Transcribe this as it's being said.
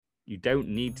You don't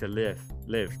need to live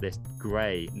this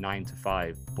grey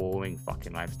 9-to-5 boring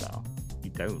fucking lifestyle.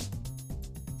 You don't.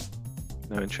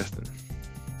 No, interesting.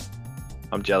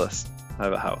 I'm jealous. I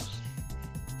have a house.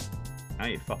 Now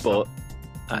you fucked But up.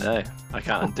 I know I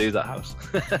can't undo that house.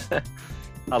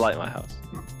 I like my house.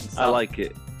 I like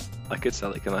it. I could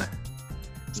sell it, can I?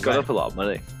 It's got up a lot of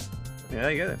money. Yeah,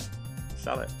 there you go then.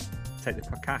 Sell it. Take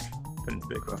the cash. Put it into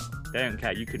Bitcoin. They don't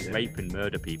care. You could rape and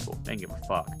murder people. They don't give a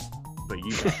fuck. But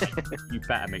you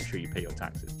better make sure you pay your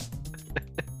taxes.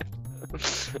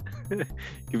 You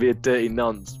can be a dirty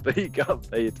nonce, but you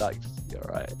can't pay your taxes. You're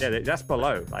right. Yeah, that's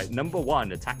below. Like number one,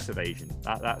 the tax evasion.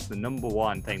 That's the number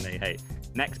one thing they hate.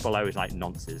 Next below is like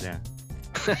nonces. Yeah.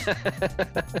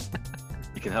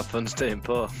 You can have fun staying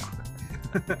poor.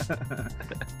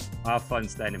 Have fun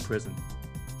staying in prison.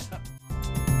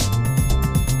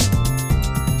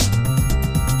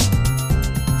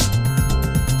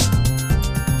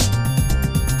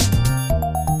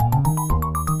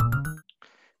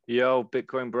 Yo,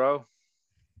 Bitcoin bro.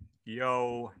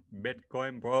 Yo,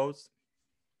 Bitcoin bros.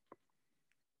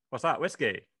 What's that?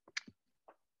 Whiskey?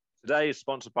 Today is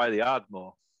sponsored by the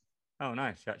Ardmore. Oh,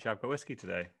 nice. Actually, I've got whiskey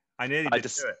today. I nearly did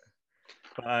do it.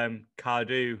 But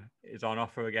Cardew is on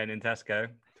offer again in Tesco.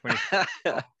 20...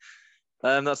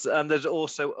 there's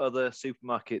also other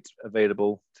supermarkets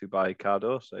available to buy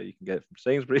Cardo, so you can get it from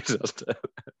Sainsbury's.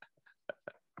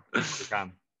 You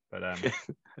can, but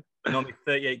normally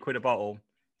 38 quid a bottle,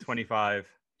 25.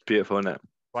 Beautiful, isn't it?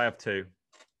 I have two.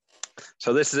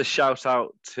 So this is a shout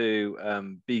out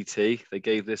to BT. They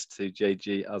gave this to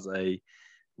JG as a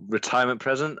retirement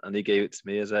present, and he gave it to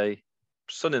me as a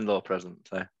son-in-law present.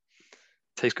 So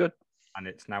tastes good. And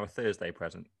it's now a Thursday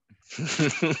present.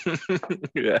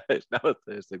 Yeah, it's now a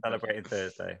Thursday. Celebrating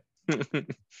Thursday.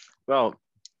 Well,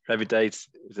 every day is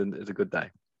a good day,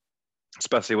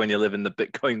 especially when you're living the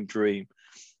Bitcoin dream.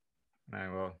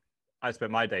 No, well, I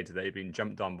spent my day today being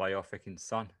jumped on by your freaking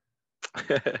son.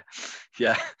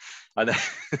 Yeah, I know.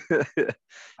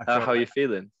 How are you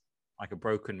feeling? Like a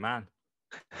broken man.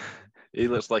 He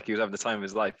looks like he was having the time of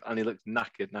his life, and he looks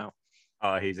knackered now.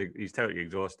 Oh, he's totally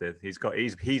exhausted. He's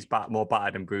more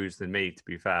battered and bruised than me. To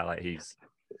be fair, like he's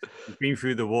been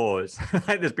through the wars.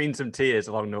 Like there's been some tears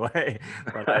along the way,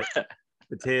 but like,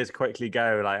 the tears quickly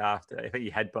go. Like after, I think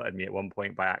he headbutted me at one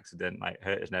point by accident, like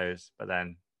hurt his nose. But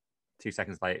then 2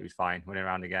 seconds later, he was fine, went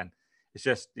around again. It's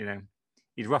just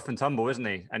he's rough and tumble, isn't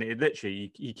he? And it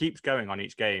literally he keeps going on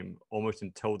each game almost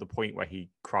until the point where he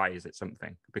cries at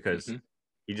something because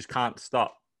he just can't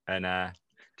stop. And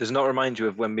does not remind you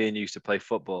of when me and you used to play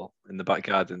football in the back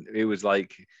garden? It was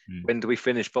like, when do we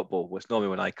finish football? Well, it's normally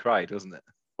when I cried, wasn't it?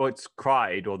 Well, it's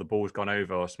cried or the ball's gone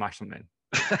over or smashed something.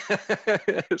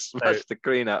 Smash the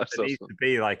greenhouse. There needs to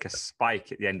be like a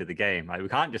spike at the end of the game. Like we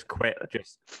can't just quit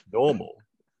just normal.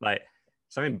 Like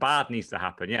something bad needs to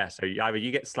happen. Yeah. So either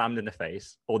you get slammed in the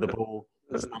face or the ball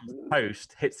slams the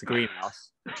post, hits the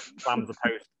greenhouse, slams the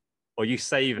post, or you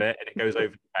save it and it goes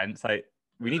over the fence. Like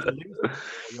we need to lose it.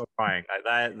 You're crying.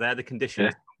 Like they're the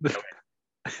conditions. Yeah.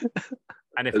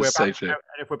 And if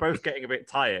we're both getting a bit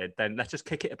tired, then let's just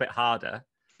kick it a bit harder.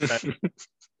 So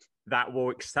that will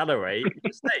accelerate the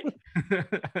mistake.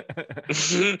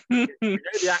 We know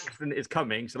the accident is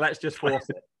coming, so let's just force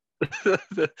it.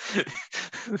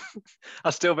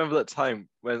 I still remember that time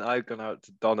when I'd gone out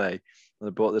to Donny and I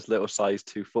bought this little size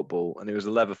 2 football, and it was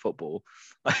a leather football.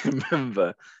 I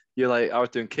remember I was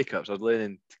doing kick-ups. I was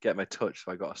learning to get my touch,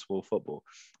 so I got a small football.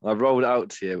 And I rolled it out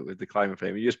to you with the climbing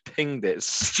frame. You just pinged it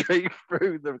straight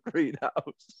through the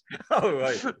greenhouse. Oh,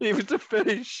 right. It was the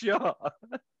finished shot.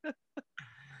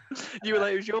 You were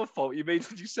like, it was your fault. You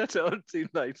set it on too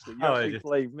nicely. You actually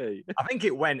blamed me. I think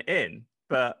it went in,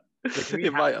 but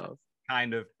it might have.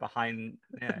 Kind of behind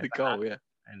the goal, yeah.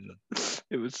 And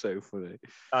it was so funny.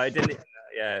 I didn't.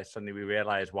 Yeah, suddenly we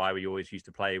realised why we always used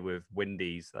to play with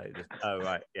windies. Like,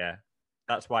 right, yeah,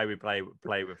 that's why we play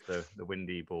with the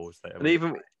windy balls. And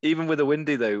even with a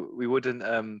windy though, we wouldn't.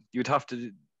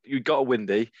 You got a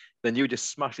windy, then you would just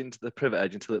smash into the privet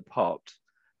edge until it popped.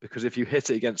 Because if you hit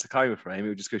it against the climbing frame, it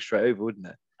would just go straight over, wouldn't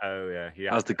it? Oh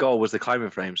yeah. As the goal was the climbing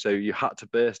frame, so you had to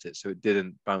burst it so it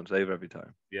didn't bounce over every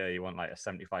time. Yeah, you want like a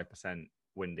 75%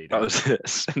 windy. That was it,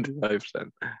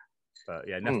 75%. But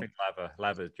yeah, nothing leather.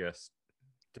 Leather just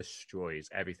destroys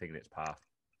everything in its path.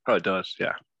 Oh, it does,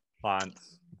 yeah.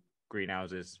 Plants,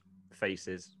 greenhouses,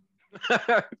 faces.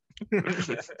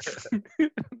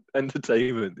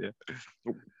 Entertainment, yeah.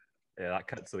 Yeah, that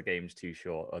cuts the games too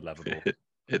short or leather ball.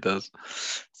 It does.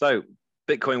 So,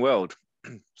 Bitcoin world.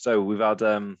 So we've had,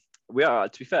 to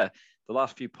be fair, the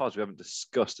last few pods we haven't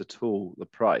discussed at all the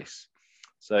price.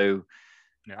 So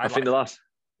I think the last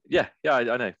Yeah, I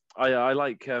know. I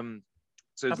like. So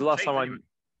That's the what last time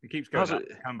it keeps going how's up,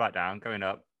 it? coming back down, going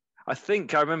up. I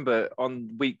think I remember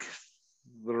on week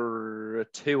 2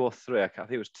 or 3. I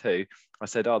think it was 2. I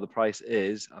said, "Oh, the price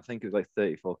is." I think it was like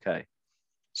 34K.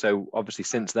 So obviously,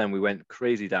 since then we went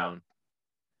crazy down.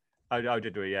 I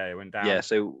did do it. Yeah, it went down, Yeah.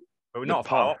 So but we're the not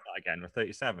far par. off that again. We're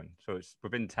 37, so it's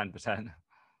within 10%.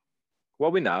 What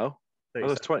are we now? I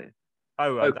was 37. 20.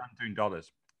 Oh, Oh, I'm doing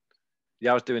dollars.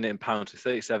 yeah, I was doing it in pounds. So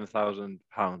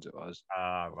 £37,000 it was.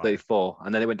 Right. 34,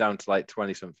 and then it went down to like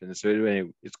 20 something.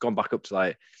 So it's gone back up to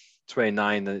like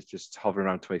 29, and it's just hovering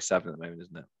around 27 at the moment,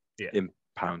 isn't it? Yeah. In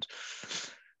pounds.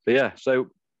 But yeah,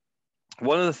 so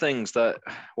one of the things that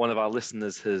one of our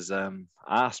listeners has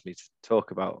asked me to talk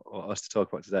about, or us to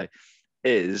talk about today,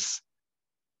 is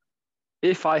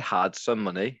if I had some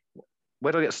money,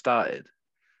 where do I get started?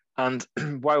 And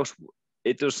whilst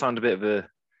it does sound a bit of a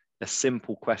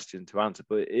simple question to answer,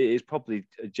 but it is probably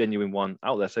a genuine one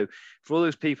out there. So for all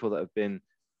those people that have been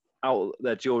out,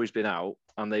 their jury's been out,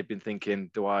 and they've been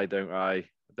thinking, do I, don't I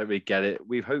don't really get it.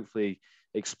 We've hopefully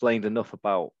explained enough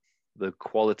about the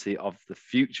quality of the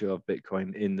future of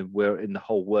Bitcoin in the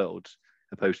whole world,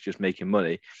 opposed to just making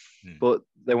money. But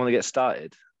they want to get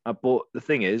started. But the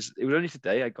thing is, it was only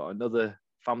today I got another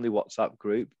family WhatsApp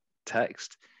group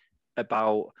text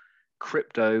about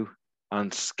crypto and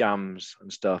scams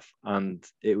and stuff, and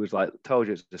it was like, told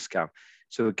you it's a scam.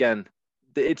 So again,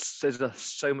 there's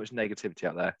so much negativity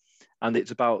out there, and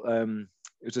it's about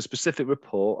it was a specific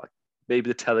report, maybe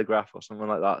the Telegraph or something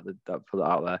like that put it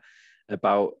out there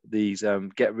about these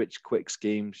get rich quick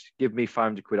schemes. Give me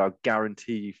 500 quid, I'll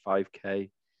guarantee you 5K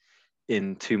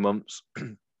in 2 months.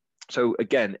 So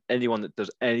again, anyone that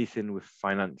does anything with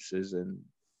finances and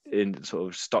in sort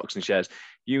of stocks and shares,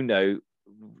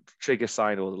 trigger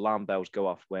sign or the alarm bells go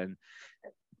off when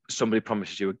somebody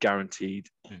promises you a guaranteed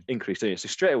increase. So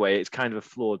straight away, it's kind of a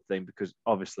flawed thing, because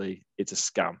obviously it's a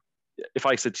scam. If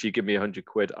I said to you, give me 100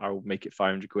 quid, I'll make it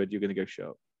 500 quid, you're going to go,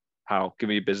 sure. How? Give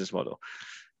me your business model.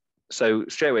 So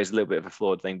straight away, it's a little bit of a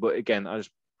flawed thing. But again, I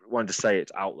just wanted to say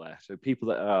it's out there. So people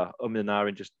that are and ahhing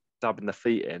and just dabbing their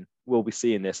feet in will be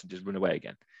seeing this and just run away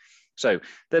again. So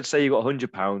let's say you got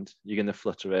 £100, you're going to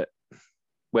flutter it.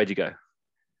 Where'd you go?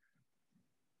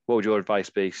 What would your advice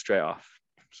be straight off?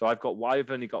 So I've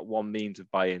only got one means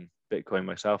of buying Bitcoin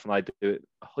myself, and I do it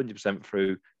 100%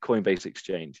 through Coinbase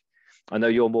Exchange. I know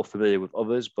you're more familiar with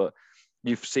others, but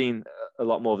you've seen a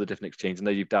lot more of the different exchanges. I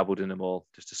know you've dabbled in them all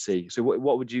just to see. So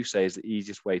what would you say is the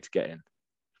easiest way to get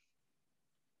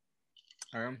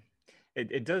in?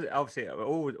 It does, obviously,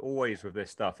 always with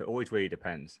this stuff, it always really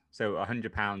depends. So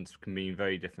 £100 can mean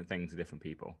very different things to different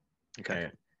people.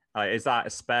 Okay. Is that a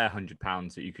spare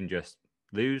 £100 that you can just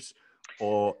lose,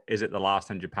 or is it the last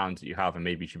 £100 that you have and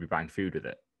maybe you should be buying food with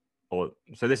it? Or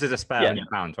so this is a spare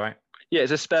 £100, right? Yeah,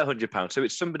 it's a spare £100. So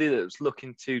it's somebody that's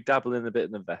looking to dabble in a bit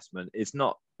of investment. It's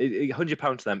not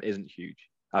 £100 to them isn't huge,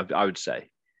 I would say.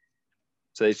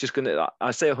 So it's just gonna.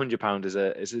 I say £100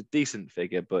 is a decent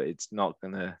figure, but it's not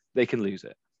gonna. They can lose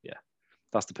it. Yeah,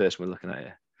 that's the person we're looking at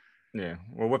here. Yeah.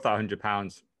 Well, with that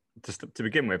 £100, to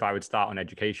begin with, I would start on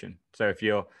education. So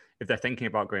if they're thinking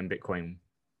about going Bitcoin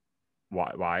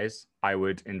wise, I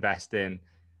would invest in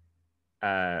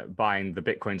buying the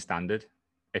Bitcoin Standard.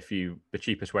 The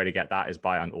cheapest way to get that is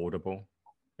buy on Audible.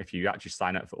 If you actually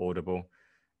sign up for Audible,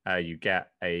 you get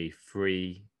a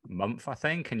free month, I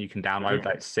think, and you can download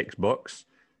like 6 books.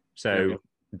 So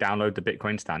download the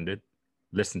Bitcoin Standard,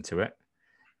 listen to it,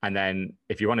 and then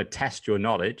if you want to test your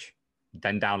knowledge,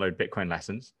 then download Bitcoin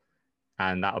Lessons,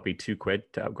 and that'll be £2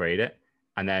 to upgrade it.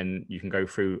 And then you can go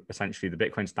through essentially the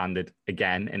Bitcoin Standard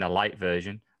again in a light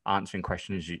version, answering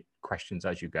questions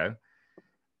as you go.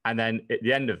 And then at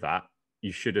the end of that,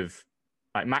 you should have,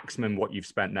 like, maximum what you've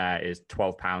spent there is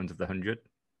 £12 of the 100,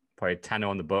 probably 10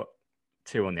 on the book,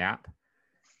 2 on the app.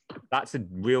 That's a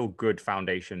real good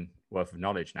foundation worth of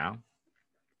knowledge now.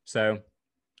 So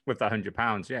with that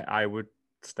 £100, yeah, I would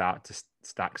start to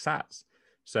stack sats.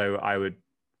 So I would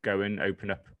go and open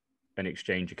up an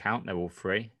exchange account. They're all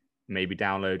free. Maybe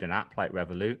download an app like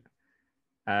Revolut.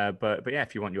 But yeah,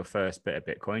 if you want your first bit of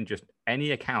Bitcoin, just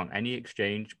any account, any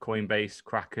exchange, Coinbase,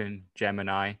 Kraken,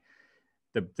 Gemini.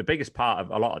 The biggest part of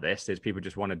a lot of this is people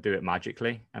just want to do it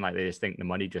magically, and like they just think the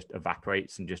money just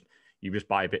evaporates and you just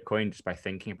buy Bitcoin just by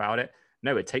thinking about it.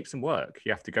 No, it takes some work.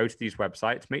 You have to go to these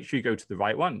websites, make sure you go to the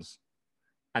right ones.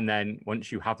 And then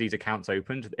once you have these accounts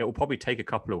opened, it will probably take a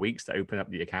couple of weeks to open up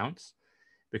the accounts,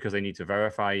 because they need to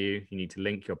verify you. You need to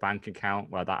link your bank account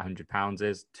where that £100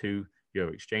 is to your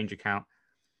exchange account,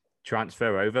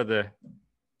 transfer over the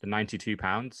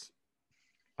 £92,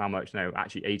 how much? No,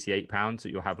 actually £88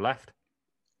 that you'll have left.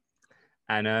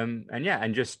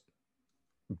 And just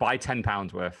buy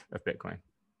 £10 worth of Bitcoin,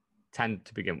 10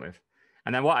 to begin with.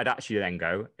 And then what I'd actually then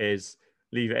go is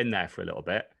leave it in there for a little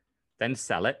bit, then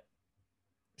sell the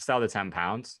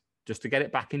 £10 just to get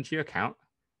it back into your account.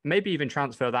 Maybe even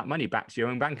transfer that money back to your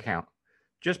own bank account.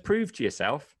 Just prove to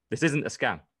yourself this isn't a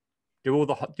scam. Do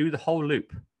the whole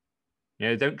loop.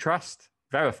 Don't trust,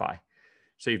 verify.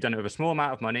 So you've done it with a small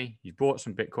amount of money. You've bought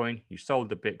some Bitcoin. You sold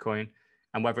the Bitcoin,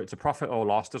 and whether it's a profit or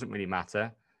loss doesn't really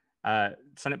matter.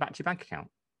 Send it back to your bank account,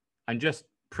 and just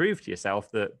prove to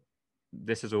yourself that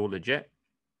this is all legit.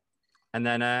 And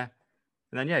then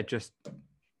just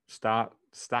start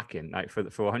stacking. Like for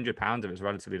 £100, if it's a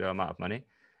relatively low amount of money,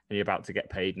 and you're about to get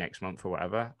paid next month or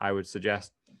whatever, I would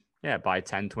suggest, buy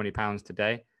 £10-20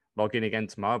 today, log in again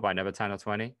tomorrow, buy another 10 or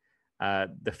 20.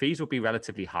 The fees will be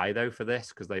relatively high though for this,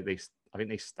 because I think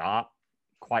they start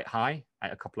quite high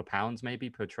at a couple of pounds maybe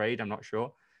per trade. I'm not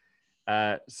sure.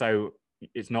 So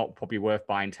it's not probably worth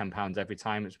buying £10 every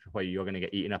time. It's where you're going to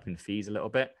get eaten up in fees a little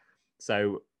bit.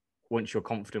 So once you're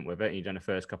confident with it and you've done the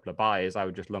first couple of buys, I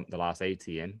would just lump the last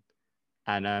 80 in,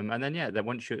 and then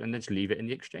just leave it in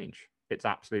the exchange. It's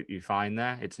absolutely fine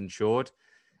there. It's insured.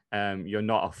 You're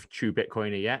not a true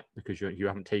Bitcoiner yet because you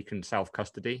haven't taken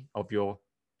self-custody of your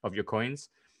coins,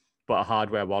 but a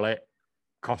hardware wallet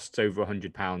costs over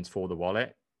 £100 for the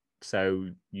wallet. So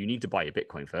you need to buy your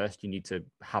Bitcoin first. You need to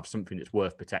have something that's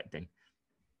worth protecting.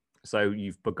 So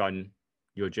you've begun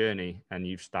your journey and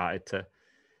you've started to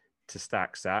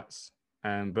stack sats.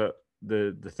 But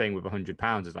the thing with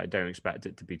 £100 is, don't expect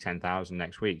it to be 10,000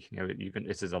 next week.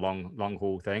 This is a long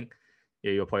haul thing.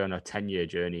 You're probably on a 10-year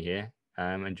journey here,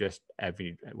 and just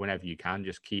whenever you can,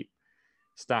 just keep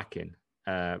stacking.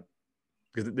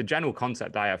 Because the general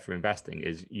concept I have for investing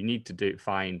is you need to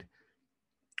find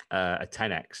a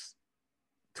 10x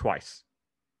twice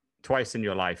in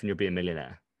your life, and you'll be a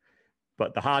millionaire.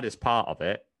 But the hardest part of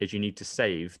it is you need to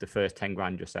save the first 10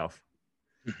 grand yourself.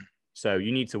 So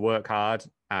you need to work hard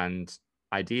and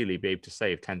ideally be able to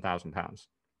save £10,000.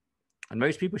 And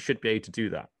most people should be able to do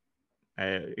that.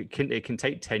 It can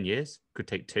take 10 years, could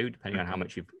take 2, depending on how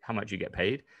much you get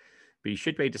paid. But you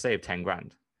should be able to save 10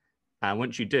 grand. And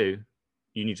once you do,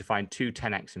 you need to find 2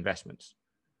 10x investments.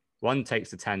 One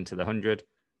takes the 10 to the 100.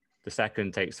 The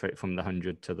second takes it from the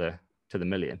 100 to the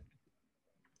million.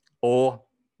 Or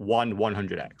one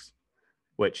 100x,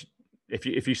 which if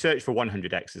you search for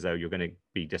 100x's, though, you're going to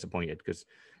be disappointed because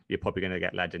you're probably going to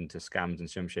get led into scams in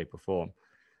some shape or form.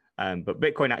 But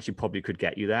Bitcoin actually probably could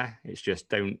get you there. It's just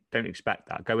don't expect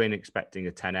that. Go in expecting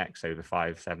a 10x over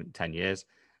 5, 7, 10 years,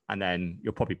 and then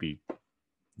you'll probably be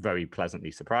very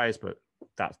pleasantly surprised. But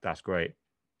that's great.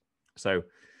 So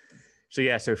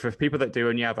for people that do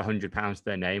only have £100 to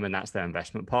their name and that's their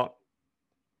investment pot,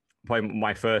 probably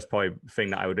my first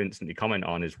thing that I would instantly comment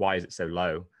on is, why is it so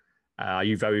low? Are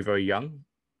you very, very young?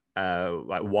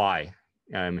 Why?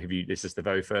 This is the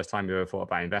very first time you ever thought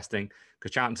about investing?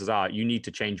 Because chances are you need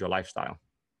to change your lifestyle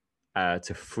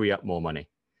to free up more money.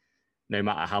 No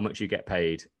matter how much you get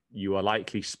paid, you are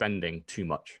likely spending too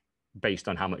much based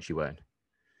on how much you earn.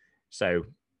 So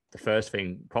the first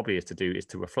thing probably is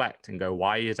to reflect and go,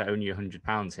 why is it only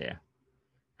 £100 here?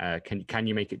 Can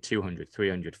you make it 200,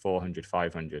 300, 400,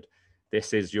 500?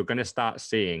 You're going to start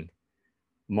seeing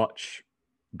much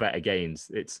better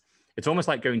gains. It's almost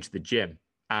like going to the gym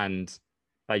and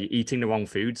like eating the wrong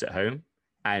foods at home,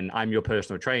 and I'm your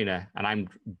personal trainer and I'm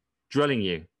drilling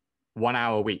you 1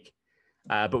 hour a week,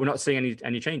 but we're not seeing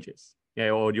any changes.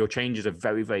 Or your changes are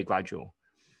very, very gradual.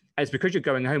 And it's because you're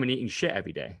going home and eating shit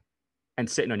every day and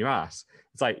sitting on your ass.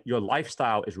 It's like your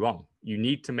lifestyle is wrong. You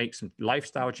need to make some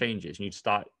lifestyle changes. You need to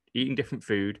start eating different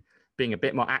food, being a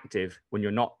bit more active when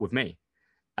you're not with me.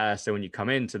 So when you come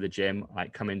into the gym,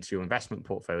 come into your investment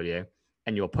portfolio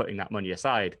and you're putting that money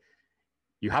aside,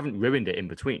 you haven't ruined it in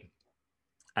between.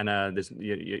 And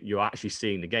you're actually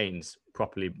seeing the gains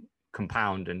properly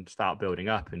compound and start building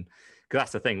up. And because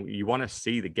that's the thing, you want to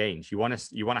see the gains. You want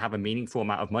to have a meaningful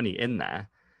amount of money in there,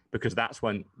 because that's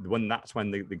when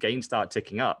the gains start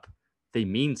ticking up, they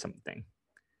mean something.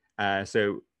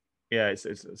 So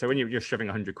when you're just shoving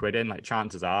 100 quid in,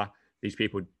 chances are these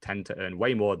people tend to earn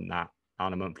way more than that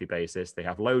on a monthly basis. They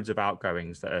have loads of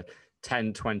outgoings that are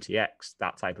 10, 20x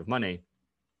that type of money.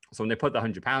 So when they put the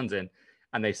 £100 in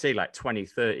and they see 20,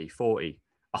 30, 40,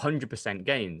 100%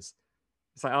 gains,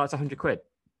 it's like, oh, it's 100 quid.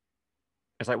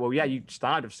 It's like, well, yeah, you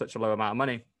started with such a low amount of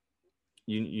money.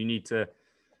 You need to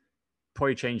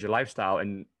probably change your lifestyle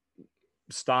and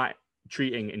start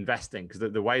treating investing, because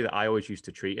the way that I always used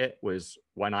to treat it was,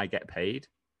 when I get paid,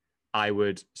 I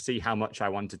would see how much I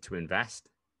wanted to invest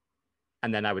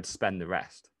and then I would spend the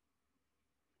rest.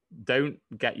 Don't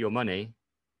get your money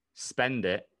spend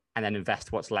it, and then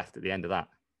invest what's left at the end of that.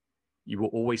 You will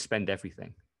always spend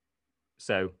everything.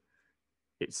 So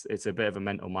it's a bit of a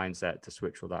mental mindset to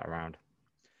switch all that around.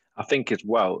 I think as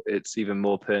well, it's even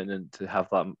more pertinent to have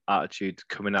that attitude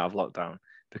coming out of lockdown,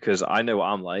 because I know what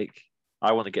I'm like.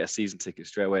 I want to get a season ticket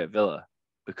straight away at Villa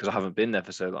because I haven't been there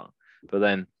for so long. But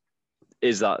then,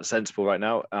 is that sensible right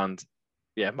now? And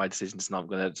yeah, my decision is not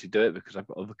going to actually do it because I've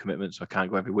got other commitments, so I can't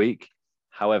go every week.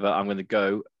 However, I'm going to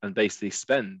go and basically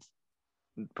spend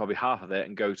probably half of it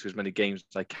and go to as many games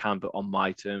as I can, but on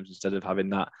my terms, instead of having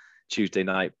that Tuesday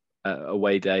night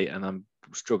away day and I'm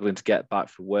struggling to get back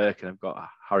for work and I've got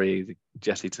Harry,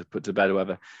 Jesse to put to bed or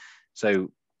whatever.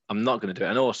 So I'm not going to do it.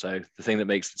 And also, the thing that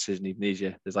makes the decision even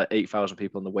easier, there's like 8,000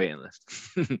 people on the waiting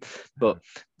list. But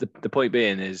the point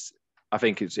being is, I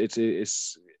think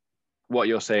it's what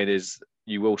you're saying is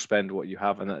you will spend what you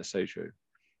have, and that is so true.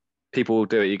 People will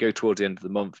do it. You go towards the end of the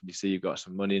month and you see you've got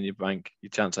some money in your bank. Your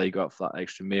chance are you go out for that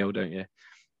extra meal, don't you?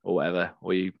 Or whatever.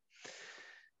 Or you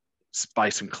buy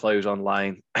some clothes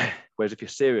online. Whereas if you're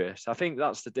serious, I think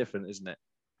that's the difference, isn't it?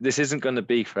 This isn't going to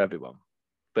be for everyone.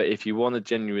 But if you want to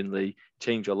genuinely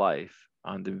change your life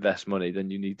and invest money, then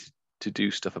you need to do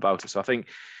stuff about it. So I think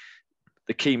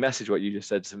the key message, what you just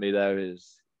said to me there,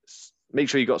 is make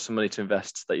sure you got some money to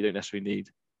invest that you don't necessarily need.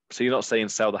 So you're not saying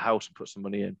sell the house and put some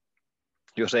money in.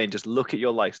 You're saying just look at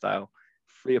your lifestyle,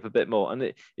 free up a bit more. And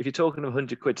if you're talking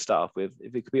 100 quid to start off with,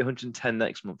 if it could be 110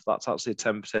 next month, that's actually a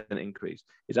 10% increase.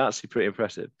 It's actually pretty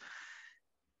impressive.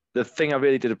 The thing I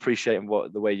really did appreciate and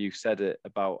the way you said it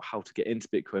about how to get into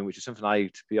Bitcoin, which is something I,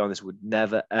 to be honest, would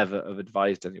never, ever have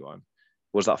advised anyone,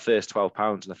 was that first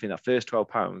 £12. And I think that first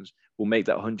 £12 will make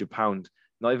that £100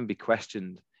 not even be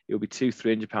questioned. It will be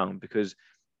 £200-300 because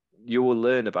you will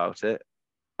learn about it.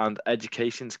 And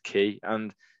education's key.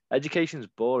 And education's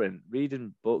boring.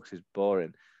 Reading books is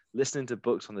boring. Listening to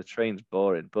books on the train's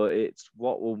boring. But it's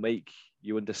what will make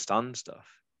you understand stuff.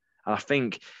 And I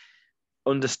think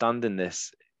understanding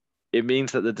this, it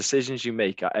means that the decisions you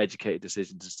make are educated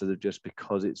decisions instead of just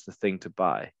because it's the thing to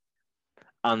buy.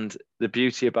 And the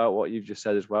beauty about what you've just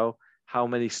said as well, how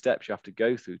many steps you have to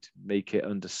go through to make it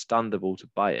understandable to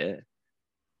buy it,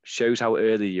 shows how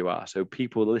early you are. So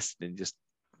people listening,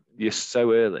 you're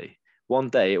so early. One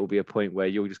day it will be a point where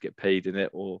you'll just get paid in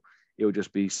it, or it'll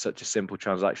just be such a simple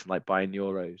transaction like buying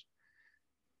euros.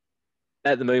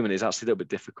 At the moment, it's actually a little bit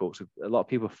difficult. So a lot of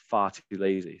people are far too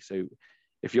lazy. So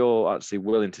if you're actually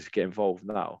willing to get involved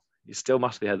now, you're still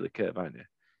massively ahead of the curve, aren't you?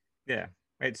 Yeah,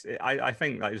 I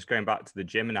think, like, just going back to the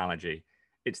gym analogy,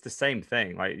 it's the same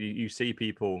thing. Like you see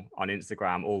people on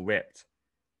Instagram all ripped,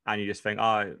 and you just think,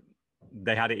 oh,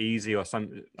 they had it easy or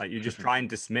something. Like you just try and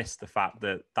dismiss the fact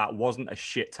that that wasn't a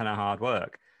shit ton of hard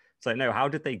work. It's like, no, how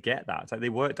did they get that? It's like they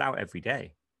worked out every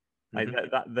day. Like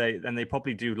they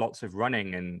probably do lots of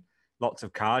running and lots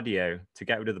of cardio to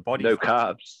get rid of the body no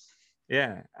fat. Carbs.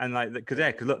 Yeah, and like because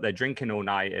look, they're drinking all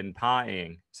night and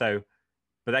partying. So,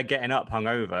 but they're getting up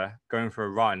hungover, going for a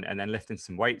run, and then lifting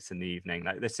some weights in the evening.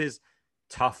 Like this is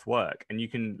tough work, and you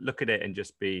can look at it and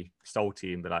just be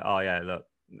salty and be like, oh yeah, look,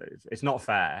 it's not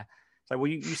fair. It's like,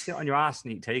 well, you sit on your ass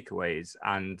and eat takeaways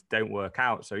and don't work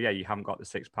out. So yeah, you haven't got the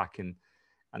six pack and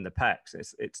the pecs.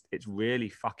 It's really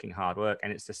fucking hard work,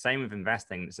 and it's the same with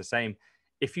investing. It's the same.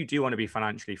 If you do want to be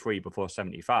financially free before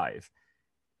 75,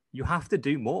 you have to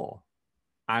do more.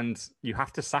 And you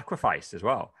have to sacrifice as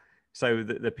well. So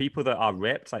the people that are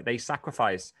ripped, like they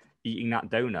sacrifice eating that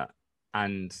donut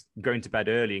and going to bed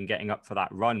early and getting up for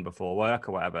that run before work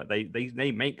or whatever.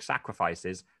 They make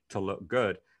sacrifices to look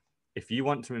good. If you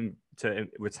want to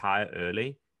retire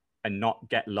early and not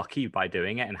get lucky by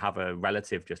doing it and have a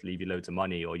relative just leave you loads of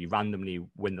money, or you randomly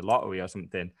win the lottery or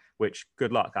something, which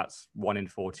good luck, that's 1 in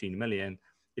 14 million.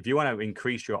 If you want to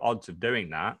increase your odds of doing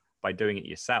that by doing it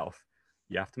yourself,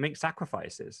 you have to make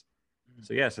sacrifices.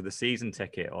 So yeah, so the season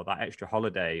ticket or that extra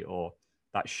holiday or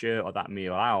that shirt or that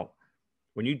meal out,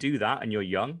 when you do that and you're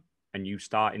young and you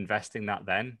start investing that,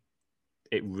 then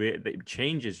it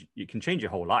changes. You can change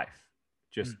your whole life.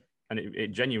 And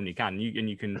it genuinely can.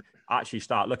 You can actually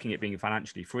start looking at being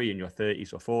financially free in your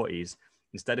 30s or 40s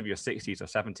instead of your 60s or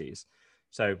 70s.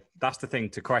 So that's the thing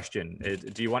to question.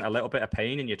 Do you want a little bit of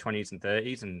pain in your 20s and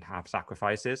 30s and have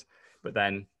sacrifices, but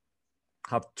then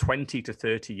have 20 to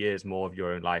 30 years more of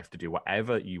your own life to do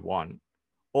whatever you want?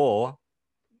 Or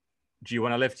do you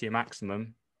want to live to your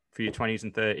maximum for your 20s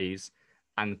and 30s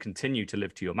and continue to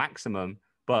live to your maximum,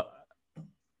 but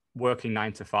working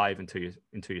 9 to 5 until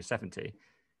you're 70?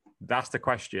 That's the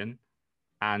question.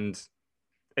 And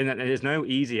there's no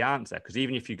easy answer, because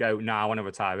even if you go, no, I want to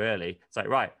retire early, it's like,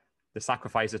 right, the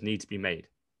sacrifices need to be made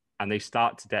and they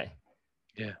start today.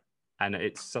 Yeah. and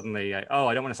it's suddenly like, oh,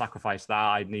 I don't want to sacrifice that.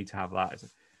 I need to have that.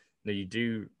 No, you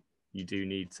do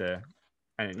need to,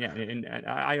 and yeah, and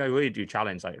I really do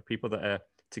challenge like people that are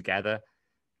together,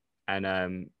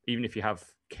 and even if you have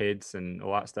kids and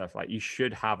all that stuff, like you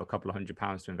should have a couple of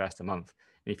 £100 to invest a month.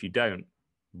 And if you don't,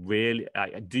 really,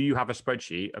 do you have a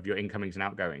spreadsheet of your incomings and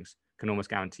outgoings? Can almost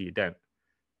guarantee you don't.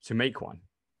 So make one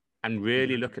and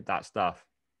really look at that stuff.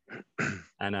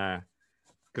 And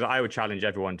because I would challenge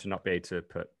everyone to not be able to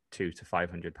put £200 to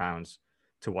 £500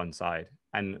 to one side.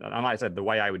 And like I said, the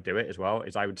way I would do it as well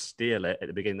is I would steal it at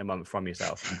the beginning of the month from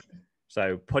yourself.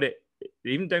 So put it,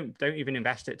 even don't even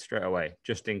invest it straight away,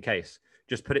 just in case.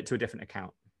 Just put it to a different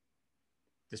account.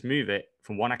 Just move it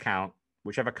from one account,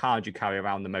 whichever card you carry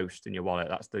around the most in your wallet,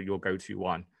 that's your go-to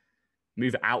one.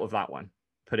 Move it out of that one.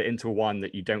 Put it into one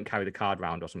that you don't carry the card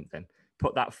around or something.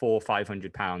 Put that £400 or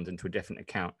 £500 into a different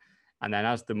account. And then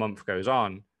as the month goes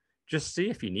on, just see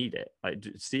if you need it. Like,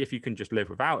 see if you can just live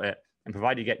without it. And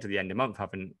provided you get to the end of the month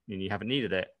you haven't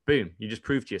needed it, boom, you just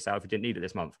proved to yourself you didn't need it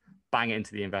this month. Bang it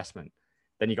into the investment.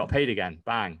 Then you got paid again.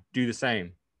 Bang, do the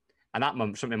same. And that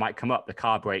month, something might come up, the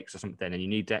car breaks or something, and you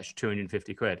need the extra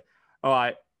 250 quid. All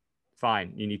right,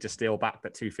 fine. You need to steal back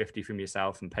that 250 from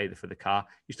yourself and pay for the car.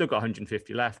 You still got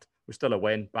 150 left. We're still a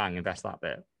win. Bang, invest that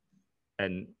bit.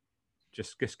 And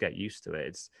just get used to it.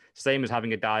 It's same as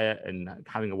having a diet and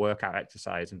having a workout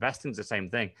exercise. Investing is the same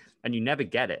thing. And you never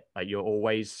get it. Like you're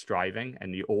always striving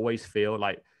and you always feel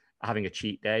like having a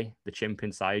cheat day. The chimp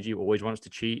inside you always wants to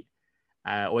cheat,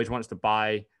 always wants to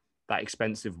buy that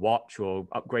expensive watch or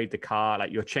upgrade the car.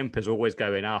 Like your chimp is always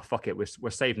going, fuck it, we're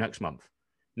saved next month.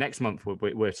 Next month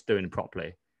we're doing it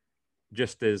properly.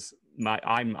 Just as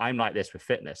I'm like this with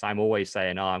fitness. I'm always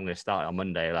saying, I'm going to start on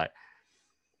Monday. Like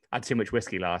I had too much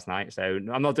whiskey last night, so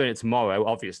I'm not doing it tomorrow.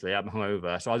 Obviously, I'm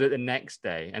hungover, so I'll do it the next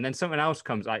day. And then something else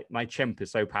comes. Like my chimp is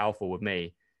so powerful with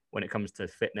me when it comes to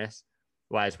fitness.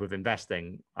 Whereas with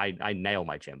investing, I nail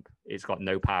my chimp. It's got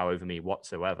no power over me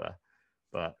whatsoever.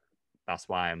 But that's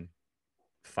why I'm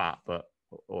fat, but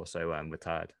also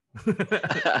retired.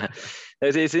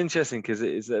 It's interesting because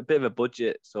it's a bit of a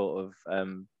budget sort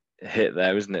of hit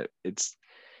there, isn't it? It's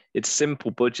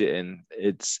simple budgeting.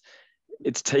 It's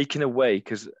taken away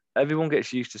because everyone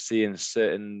gets used to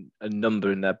seeing a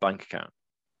number in their bank account,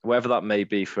 whatever that may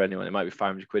be for anyone. It might be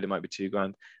 500 quid, it might be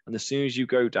 £2,000. And as soon as you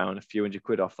go down a few hundred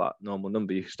quid off that normal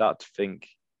number, you start to think,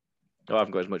 I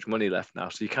haven't got as much money left now.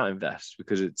 So you can't invest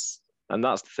because and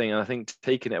that's the thing. And I think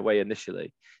taking it away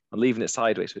initially and leaving it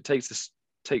sideways, so it takes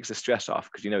the stress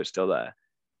off because you know it's still there.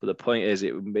 But the point is,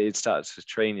 it starts to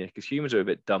train you because humans are a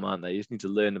bit dumb, aren't they? You just need to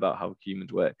learn about how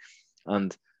humans work.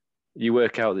 And you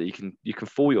work out that you can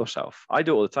fool yourself. I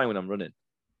do it all the time when I'm running.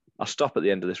 I'll stop at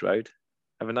the end of this road,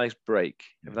 have a nice break,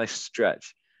 have a nice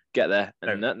stretch, get there,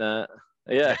 and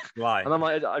yeah. Lie. And I'm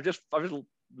like, I've just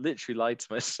literally lied to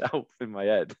myself in my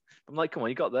head. I'm like, come on,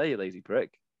 you got there, you lazy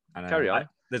prick. Carry on.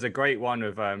 There's a great one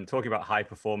of talking about high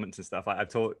performance and stuff.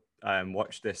 I've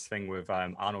watched this thing with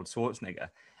Arnold Schwarzenegger,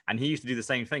 and he used to do the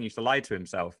same thing. He used to lie to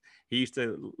himself. He used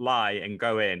to lie and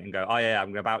go in and go, oh yeah,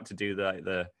 I'm about to do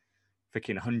the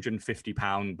freaking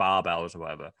 150-pound barbells or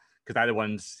whatever, because they're the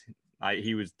ones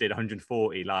did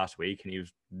 140 last week and he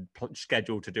was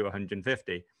scheduled to do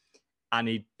 150, and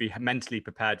he'd be mentally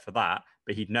prepared for that,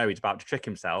 but he'd know he's about to trick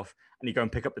himself and he'd go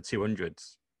and pick up the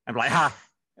 200s and be like,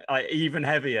 like even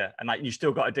heavier, and like you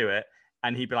still got to do it.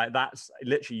 And he'd be like, that's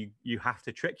literally, you have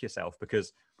to trick yourself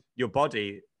because your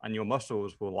body and your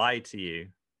muscles will lie to you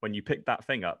when you pick that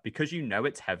thing up, because you know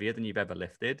it's heavier than you've ever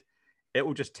lifted. It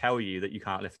will just tell you that you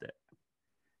can't lift it.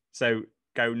 So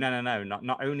go, no.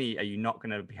 Not only are you not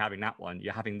going to be having that one,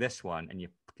 you're having this one and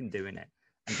you're fucking doing it.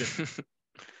 And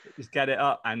just get it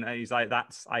up. And he's like,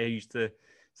 so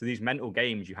these mental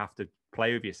games, you have to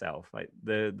play with yourself. Like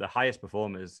the highest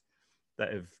performers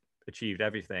that have achieved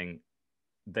everything,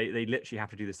 they literally have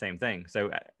to do the same thing. So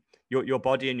your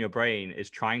body and your brain is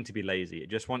trying to be lazy. It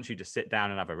just wants you to sit down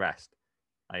and have a rest.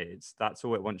 That's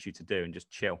all it wants you to do, and just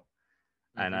chill.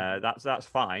 And that's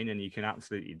fine, and you can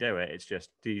absolutely do it. It's just,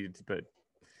 do you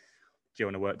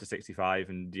want to work to 65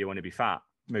 and do you want to be fat?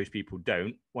 Most people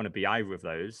don't want to be either of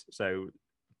those. So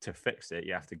to fix it,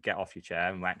 you have to get off your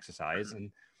chair and exercise,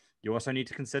 and you also need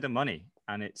to consider money.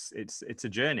 And it's a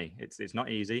journey. It's not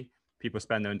easy. People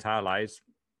spend their entire lives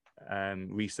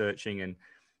researching and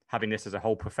having this as a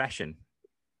whole profession,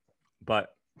 but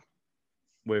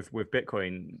with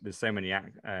Bitcoin, there's so many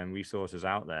resources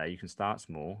out there. You can start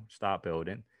small, start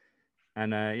building.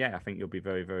 And I think you'll be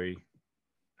very, very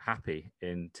happy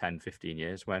in 10, 15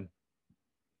 years when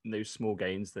those small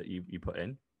gains that you put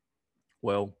in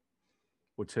will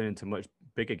turn into much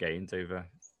bigger gains over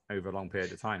a long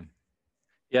period of time.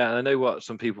 Yeah, and I know what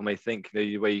some people may think,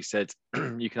 the way you said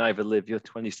you can either live your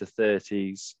 20s to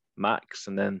 30s max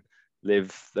and then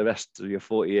live the rest of your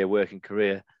 40-year working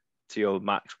career to your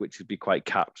max, which would be quite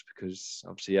capped because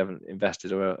obviously you haven't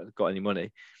invested or got any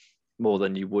money more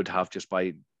than you would have just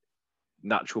by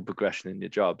natural progression in your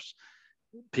jobs.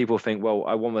 People think, well,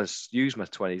 I want to use my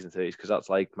 20s and 30s because that's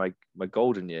like my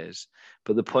golden years.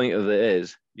 But the point of it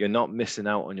is you're not missing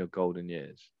out on your golden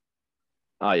years,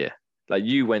 are you? Like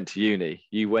you went to uni,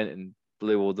 you went and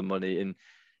blew all the money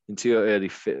into your early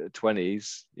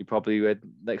 20s, you probably had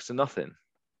next to nothing.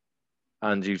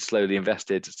 And you slowly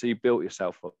invested. So you built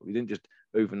yourself up. You didn't just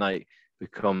overnight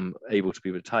become able to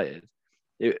be retired.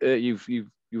 You've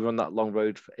run that long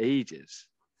road for ages.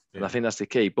 And I think that's the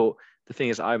key. But the thing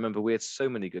is, I remember we had so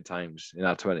many good times in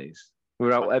our 20s. We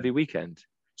were out every weekend.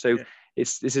 So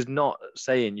this is not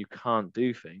saying you can't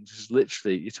do things. It's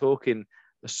literally, you're talking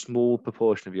a small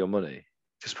proportion of your money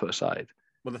just put aside.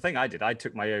 Well, the thing I did, I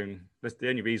took my own. That's the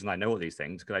only reason I know all these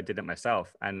things because I did it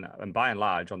myself. And by and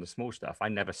large, on the small stuff, I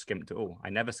never skimped at all. I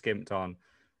never skimped on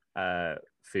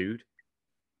food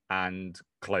and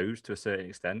clothes to a certain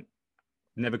extent.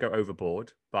 Never go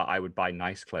overboard, but I would buy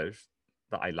nice clothes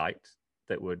that I liked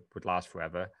that would last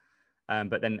forever.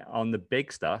 But then on the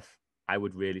big stuff, I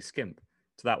would really skimp.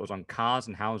 So that was on cars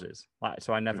and houses.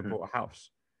 So I never bought a house.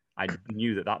 I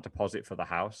knew that deposit for the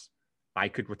house, I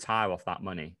could retire off that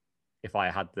money if I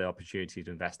had the opportunity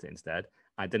to invest it instead.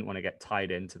 I didn't want to get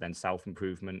tied into then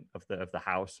self-improvement of the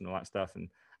house and all that stuff. And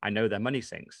I know their money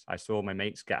sinks. I saw my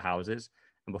mates get houses,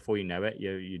 and before you know it,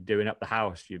 you're doing up the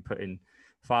house. You're putting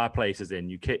fireplaces in,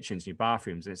 new kitchens, new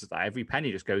bathrooms, and it's just like every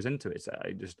penny just goes into it. So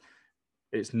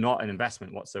it's not an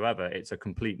investment whatsoever. It's a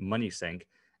complete money sink,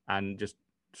 and just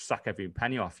suck every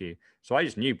penny off you. So I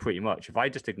just knew pretty much if I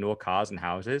just ignore cars and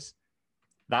houses,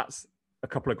 that's a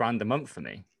couple of grand a month for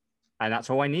me, and that's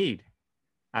all I need.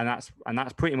 And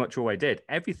that's pretty much all I did.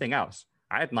 Everything else,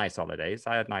 I had nice holidays,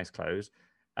 I had nice clothes,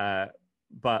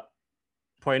 but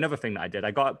probably another thing that I did,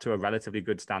 I got up to a relatively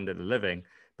good standard of living,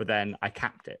 but then I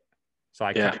capped it. So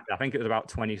I think it was about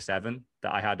 27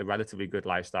 that I had a relatively good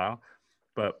lifestyle,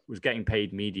 but was getting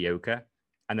paid mediocre.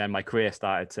 And then my career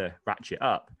started to ratchet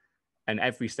up. And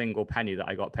every single penny that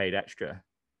I got paid extra,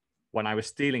 when I was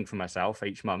stealing from myself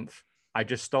each month, I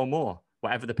just stole more.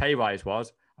 Whatever the pay rise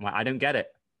was, I'm like, I don't get it.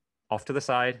 Off to the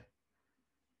side.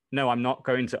 No, I'm not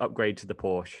going to upgrade to the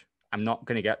Porsche. I'm not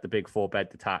going to get the big 4-bed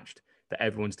detached that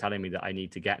everyone's telling me that I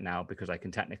need to get now because I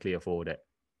can technically afford it.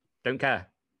 Don't care.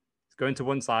 It's going to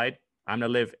one side. I'm going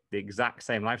to live the exact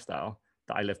same lifestyle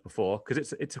that I lived before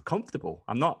because it's comfortable.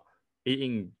 I'm not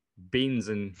eating beans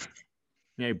and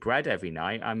bread every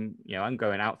night. I'm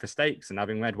going out for steaks and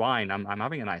having red wine. I'm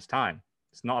having a nice time.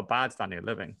 It's not a bad standard of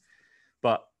living.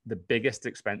 But the biggest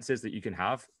expenses that you can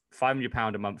have,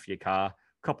 £500 a month for your car,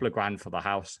 a couple of grand for the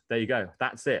house. There you go.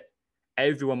 That's it.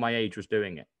 Everyone my age was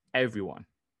doing it. Everyone.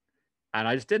 And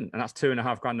I just didn't. And that's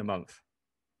 £2.5 grand a month.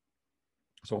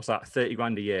 So what's that? 30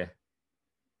 grand a year.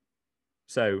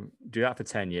 So do that for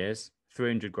 10 years,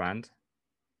 300 grand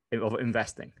of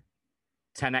investing.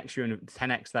 10x you and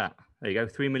 10x that. There you go.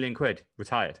 3 million quid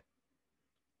retired.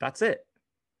 That's it.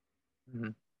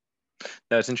 Mm-hmm.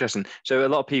 No, it's interesting. So a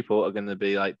lot of people are going to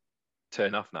be like,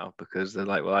 turn off now because they're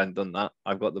like, well, I haven't done that.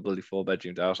 I've got the bloody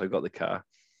 4-bedroom house. I've got the car.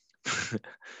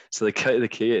 So the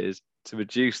key is to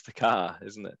reduce the car,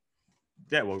 isn't it?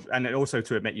 Yeah, well, and also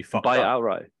to admit you fucked buy up. It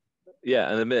outright. Yeah,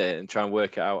 and admit it and try and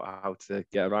work it out how to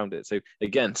get around it. So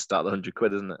again, start the 100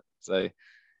 quid, isn't it? So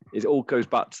it all goes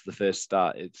back to the first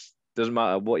start. It doesn't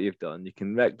matter what you've done. You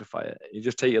can rectify it. You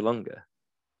just take it longer.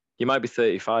 You might be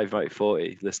 35, you might be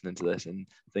 40 listening to this and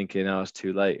thinking, oh, it's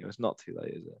too late. It's not too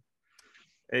late, is it?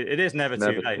 It is never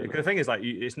too late. The thing is, like,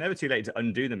 it's never too late to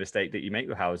undo the mistake that you make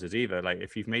with houses either. Like,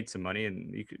 if you've made some money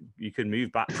and you could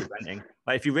move back to renting.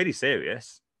 Like, if you're really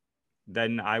serious,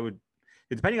 then I would.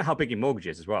 Depending on how big your mortgage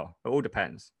is as well, it all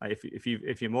depends. Like,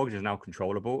 if your mortgage is now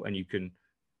controllable and you can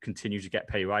continue to get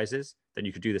pay rises, then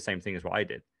you could do the same thing as what I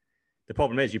did. The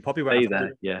problem is you probably won't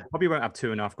have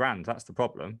 £2.5 grand. That's the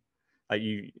problem. Like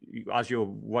you as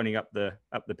you're running up the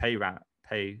pay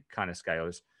kind of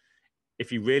scales,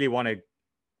 if you really want to.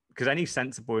 Because any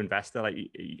sensible investor, like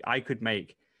I could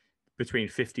make between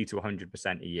 50 to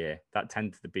 100% a year. That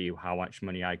tended to be how much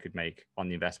money I could make on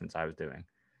the investments I was doing.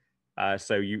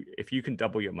 So if you can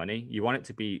double your money, you want it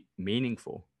to be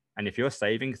meaningful. And if you're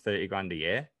saving 30 grand a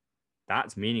year,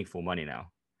 that's meaningful money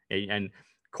now. And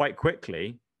quite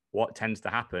quickly, what tends to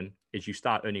happen is you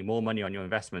start earning more money on your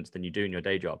investments than you do in your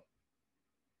day job.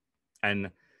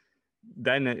 And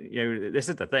then, this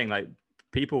is the thing, like,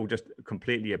 people just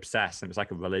completely obsess, and it's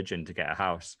like a religion to get a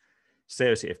house.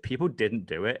 seriously, if people didn't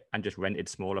do it and just rented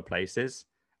smaller places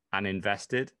and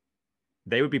invested,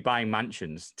 they would be buying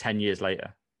mansions 10 years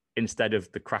later instead of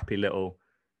the crappy little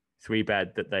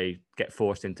 3-bed that they get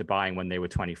forced into buying when they were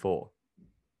 24.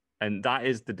 And that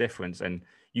is the difference. And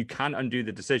you can undo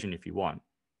the decision if you want.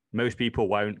 Most people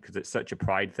won't, because it's such a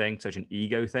pride thing, such an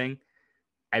ego thing.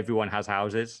 Everyone has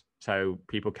houses, so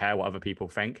people care what other people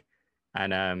think.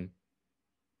 And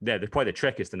yeah, probably the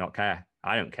trick is to not care.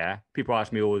 I don't care. People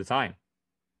ask me all the time,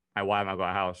 why haven't I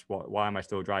got a house? Why am I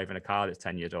still driving a car that's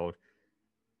 10 years old?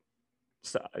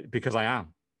 So, because I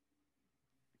am.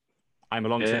 I'm a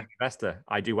long-term investor.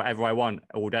 I do whatever I want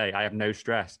all day. I have no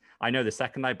stress. I know the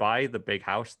second I buy the big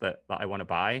house that I want to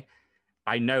buy,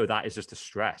 I know that is just a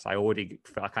stress. I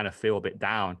kind of feel a bit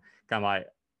down. Kind of like,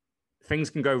 things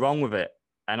can go wrong with it,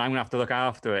 and I'm gonna have to look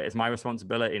after it. It's my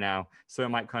responsibility now.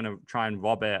 Someone might kind of try and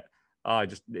rob it.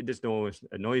 It just always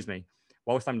annoys me.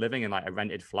 Whilst I'm living in like a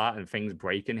rented flat and things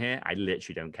break in here, I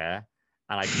literally don't care.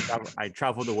 And I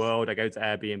travel the world. I go to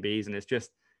Airbnbs, and it's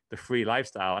just the free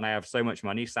lifestyle. And I have so much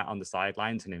money sat on the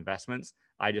sidelines in investments.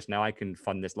 I just know I can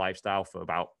fund this lifestyle for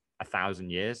about 1,000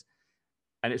 years.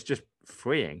 And it's just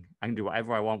freeing. I can do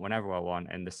whatever I want, whenever I want.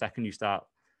 And the second you start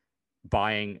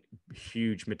buying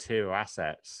huge material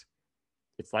assets,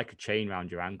 it's like a chain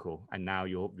around your ankle. And now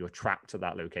you're trapped to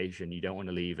that location. You don't want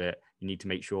to leave it. You need to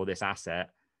make sure this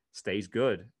asset stays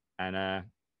good. And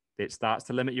it starts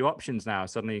to limit your options now.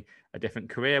 Suddenly a different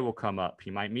career will come up.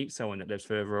 You might meet someone that lives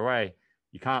further away.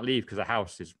 You can't leave because the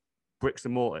house is bricks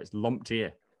and mortar. It's lumped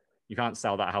here. You can't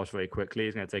sell that house very quickly.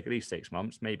 It's going to take at least 6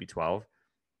 months, maybe 12.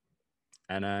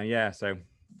 And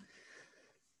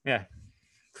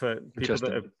for people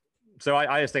that have, so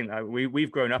I just think that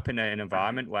we've grown up in an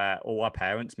environment where all our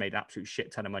parents made an absolute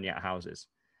shit ton of money at houses,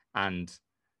 and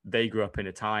they grew up in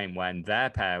a time when their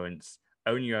parents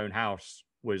own your own house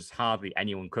was hardly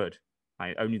anyone could.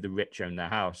 Like, only the rich own their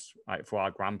house. Like for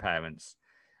our grandparents,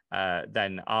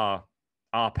 then our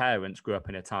parents grew up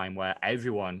in a time where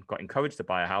everyone got encouraged to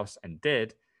buy a house and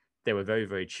did. They were very,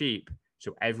 very cheap,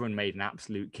 so everyone made an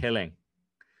absolute killing.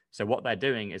 So what they're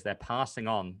doing is they're passing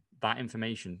on that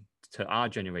information to our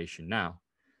generation now,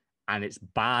 and it's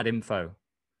bad info.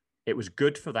 It was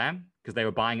good for them because they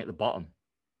were buying at the bottom.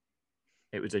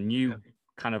 It was a new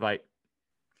kind of like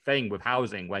thing with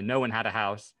housing where no one had a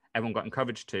house, everyone got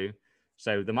encouraged to.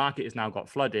 So the market has now got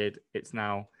flooded. It's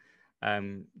now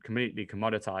completely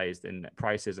commoditized, and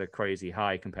prices are crazy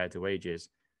high compared to wages.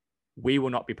 We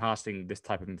will not be passing this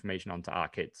type of information on to our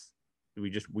kids. We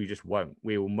just won't.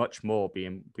 We will much more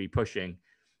be pushing,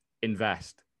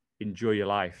 invest, enjoy your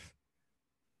life,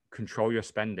 control your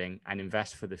spending, and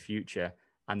invest for the future.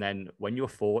 And then when you're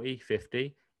 40,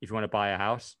 50, if you want to buy a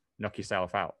house, knock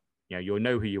yourself out. You'll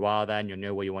know who you are then. You'll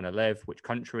know where you want to live, which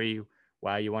country,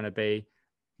 where you want to be.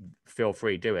 Feel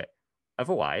free, do it.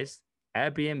 Otherwise,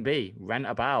 Airbnb, rent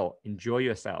about, enjoy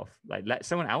yourself. Like, let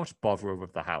someone else bother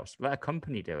with the house. Let a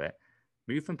company do it.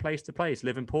 Move from place to place.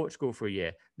 Live in Portugal for a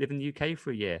year. Live in the UK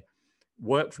for a year.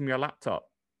 Work from your laptop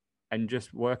and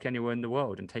just work anywhere in the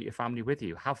world and take your family with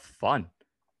you. Have fun.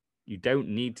 You don't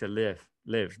need to live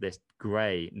this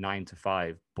grey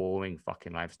 9-to-5 boring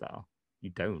fucking lifestyle.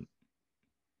 You don't.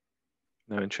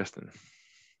 No, interesting.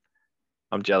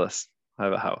 I'm jealous. I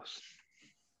have a house.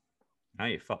 Now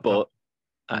you're fucked but up.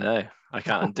 I know. I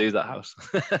can't undo that house.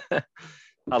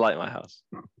 I like my house.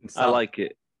 I like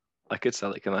it. I could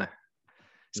sell it, can I?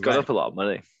 It's got up a lot of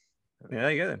money. Yeah,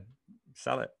 there you go then.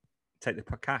 Sell it. Take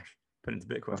the cash. Put it into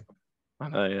Bitcoin. I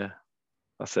know, yeah.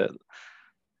 That's it.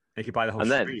 You could buy the whole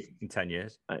street in 10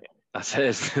 years. That's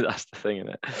it. That's the thing, isn't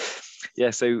it? Yeah,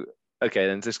 so, okay,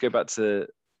 then just go back to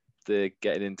the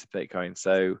getting into Bitcoin.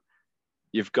 So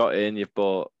you've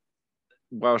bought,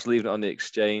 whilst leaving it on the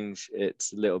exchange,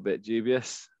 it's a little bit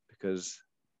dubious because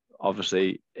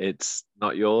obviously it's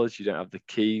not yours. You don't have the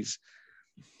keys.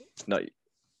 It's not...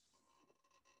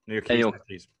 No keys, no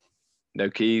keys. No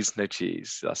keys, no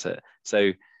cheese. That's it.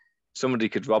 So somebody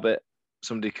could rob it.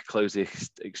 Somebody could close the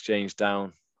exchange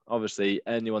down. Obviously,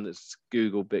 anyone that's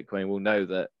Googled Bitcoin will know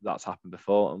that that's happened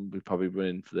before, and we probably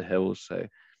running for the hills. So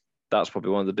that's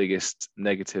probably one of the biggest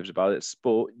negatives about it.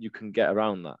 But you can get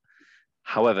around that.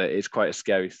 However, it's quite a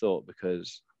scary thought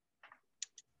because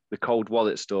the cold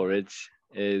wallet storage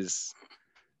it's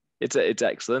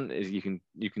excellent. You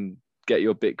can get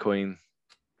your Bitcoin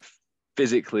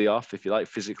physically off, if you like,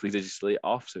 physically, digitally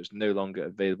off, so it's no longer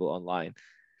available online.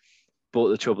 But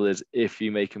the trouble is, if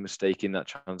you make a mistake in that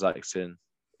transaction,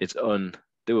 it's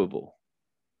undoable.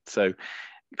 So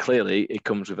clearly, it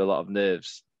comes with a lot of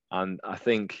nerves. And I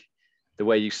think the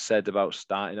way you said about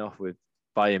starting off with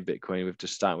buying Bitcoin with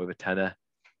just starting with a tenner,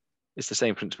 it's the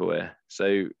same principle here.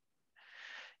 So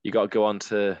You got to go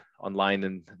online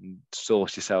and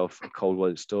source yourself a cold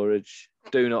wallet storage.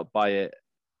 Do not buy it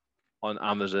on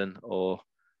Amazon or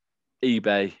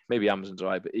eBay. Maybe Amazon's all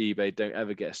right, but eBay, don't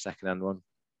ever get a secondhand one.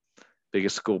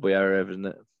 Biggest schoolboy error ever, isn't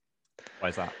it? Why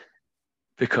is that?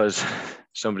 Because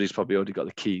somebody's probably already got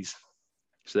the keys.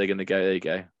 So they're going to go, there you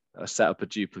go. I'll set up a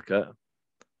duplicate,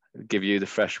 give you the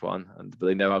fresh one, but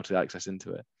they know how to access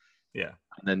into it. Yeah.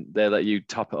 And then they let you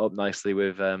top it up nicely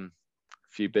with a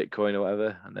few Bitcoin or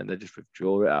whatever, and then they just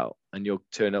withdraw it out. And you'll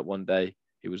turn up one day,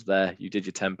 it was there, you did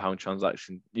your £10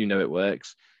 transaction, you know it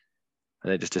works,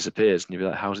 and it just disappears. And you'll be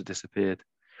like, how's it disappeared?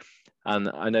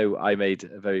 And I know I made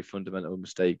a very fundamental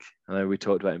mistake. I know we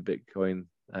talked about in Bitcoin,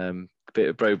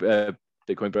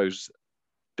 Bitcoin Bros,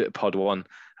 bit of pod one,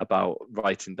 about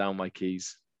writing down my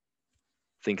keys,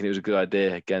 thinking it was a good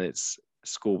idea. Again, it's a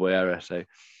schoolboy error. So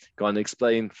go on and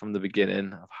explain from the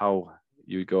beginning of how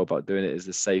you go about doing it is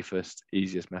the safest,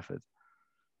 easiest method.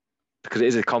 Because it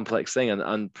is a complex thing,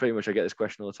 and pretty much I get this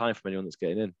question all the time from anyone that's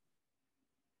getting in.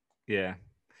 Yeah.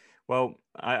 Well,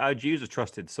 I'd use a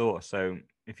trusted source. So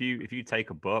if you take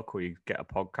a book or you get a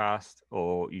podcast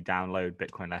or you download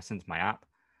Bitcoin Lessons, my app,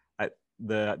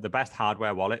 the best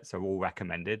hardware wallets are all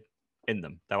recommended in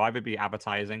them. They'll either be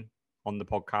advertising on the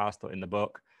podcast or in the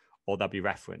book, or they'll be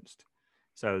referenced.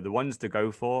 So the ones to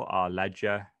go for are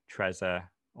Ledger, Trezor,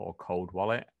 or Cold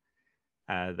Wallet.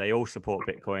 They all support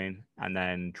Bitcoin, and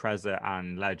then Trezor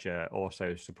and Ledger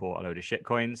also support a load of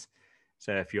shitcoins.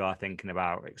 So if you are thinking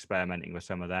about experimenting with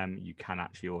some of them, you can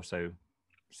actually also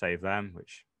save them,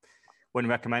 which wouldn't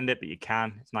recommend it, but you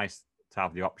can. It's nice to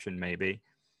have the option maybe.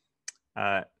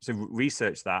 So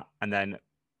research that and then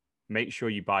make sure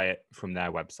you buy it from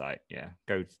their website. Yeah,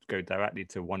 go directly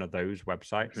to one of those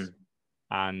websites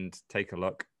and take a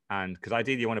look. And because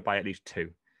ideally you want to buy at least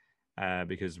two,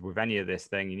 because with any of this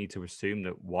thing, you need to assume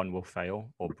that one will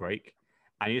fail or break.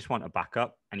 And you just want a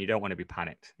backup, and you don't want to be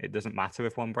panicked. It doesn't matter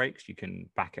if one breaks; you can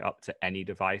back it up to any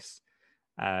device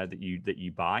that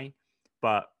you buy,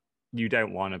 but you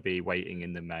don't want to be waiting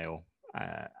in the mail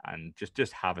and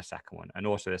just have a second one. And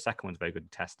also, the second one's very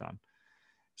good to test on.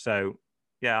 So,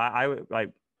 yeah, I like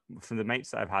from the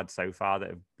mates that I've had so far that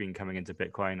have been coming into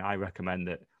Bitcoin, I recommend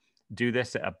that do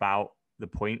this at about the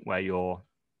point where you're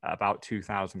about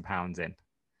 £2,000 in.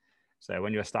 So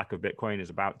when your stack of Bitcoin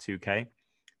is about 2K,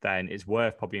 then it's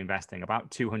worth probably investing about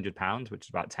 £200, which is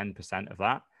about 10% of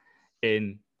that,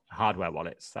 in hardware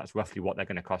wallets. That's roughly what they're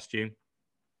going to cost you.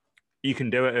 You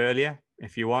can do it earlier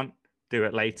if you want, do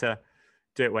it later,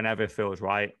 do it whenever it feels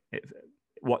right.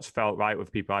 What's felt right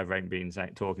with people I've been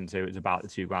talking to is about the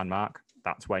 £2,000 mark.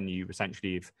 That's when you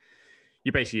essentially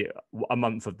you basically a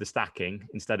month of the stacking,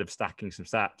 instead of stacking some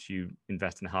sats, you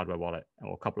invest in a hardware wallet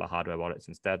or a couple of hardware wallets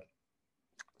instead.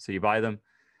 So you buy them.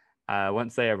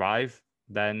 Once they arrive,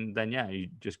 then yeah, you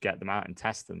just get them out and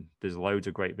test them. There's loads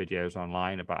of great videos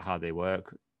online about how they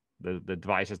work. The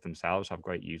devices themselves have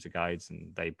great user guides and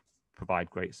they provide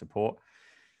great support.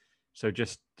 So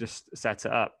just set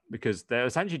it up, because they're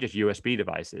essentially just USB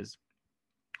devices,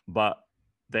 but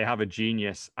they have a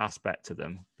genius aspect to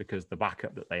them because the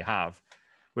backup that they have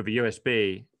with a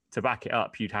USB, to back it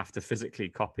up, you'd have to physically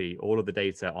copy all of the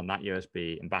data on that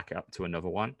USB and back it up to another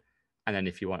one. And then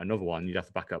if you want another one, you'd have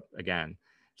to back up again.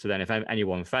 So then if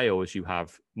anyone fails, you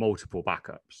have multiple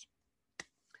backups.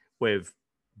 With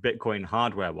Bitcoin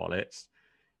hardware wallets,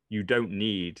 you don't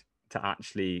need to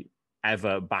actually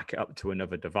ever back it up to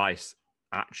another device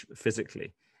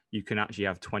physically. You can actually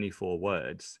have 24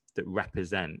 words that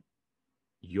represent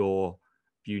your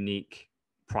unique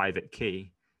private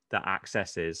key that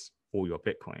accesses all your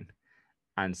Bitcoin.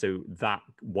 And so that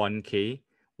one key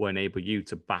will enable you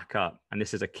to back up. And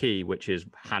this is a key which is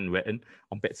handwritten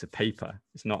on bits of paper.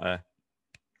 It's not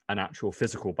an actual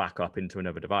physical backup into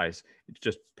another device. It's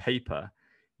just paper.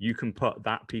 You can put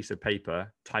that piece of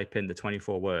paper, type in the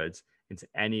 24 words into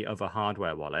any other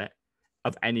hardware wallet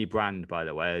of any brand, by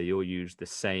the way. You'll use the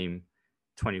same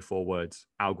 24 words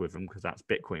algorithm because that's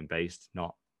Bitcoin based,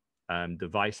 not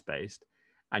device based.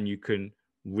 And you can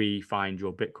re-find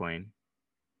your Bitcoin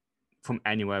from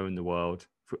anywhere in the world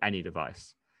through any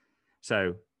device.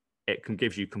 So it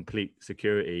gives you complete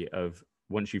security of,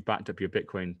 once you've backed up your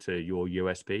Bitcoin to your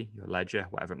USB, your ledger,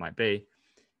 whatever it might be,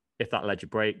 if that ledger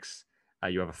breaks,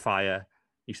 you have a fire,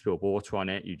 you spill water on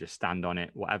it, you just stand on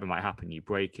it, whatever might happen, you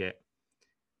break it.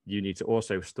 You need to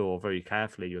also store very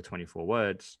carefully your 24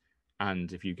 words.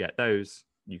 And if you get those,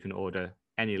 you can order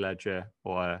any ledger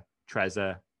or a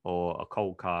Trezor or a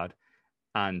cold card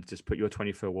and just put your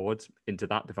 24 words into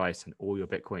that device and all your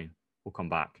Bitcoin will come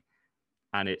back.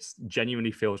 And it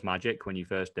genuinely feels magic when you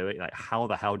first do it. Like, how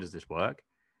the hell does this work?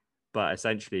 But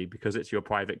essentially, because it's your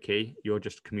private key, you're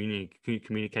just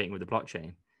communicating with the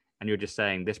blockchain, and you're just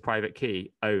saying this private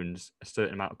key owns a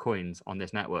certain amount of coins on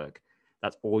this network.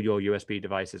 That's all your USB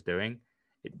device is doing.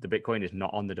 The Bitcoin is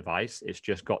not on the device. It's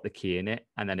just got the key in it,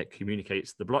 and then it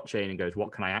communicates to the blockchain and goes,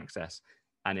 "What can I access?"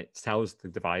 And it tells the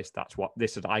device, "That's what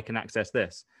this is. I can access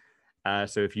this."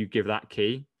 So if you give that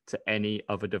key to any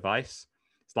other device,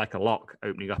 it's like a lock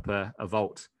opening up a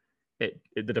vault.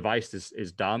 The device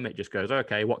is dumb. It just goes,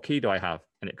 "Okay, what key do I have?"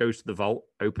 And it goes to the vault,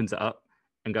 opens it up,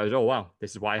 and goes, "Oh wow,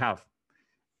 this is what I have."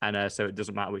 And so it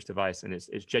doesn't matter which device, and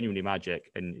it's genuinely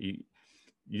magic. And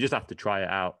you just have to try it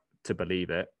out to believe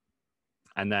it.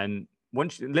 And then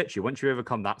once you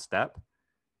overcome that step,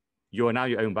 you're now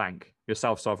your own bank. You're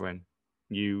self-sovereign.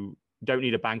 You don't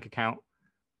need a bank account.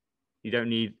 You don't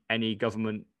need any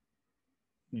government.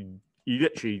 You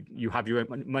have your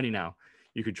own money now.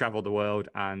 You could travel the world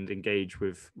and engage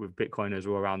with Bitcoiners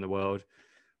all around the world,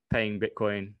 paying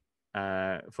Bitcoin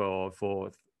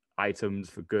for items,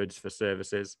 for goods, for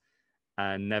services,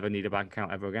 and never need a bank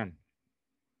account ever again.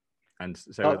 And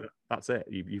so that's it.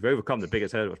 You've overcome the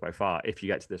biggest hurdles by far if you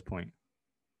get to this point.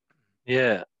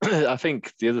 Yeah, I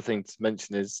think the other thing to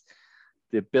mention is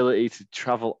the ability to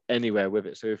travel anywhere with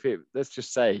it. So let's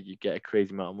just say you get a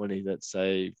crazy amount of money, let's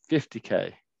say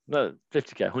 50K,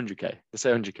 100K, let's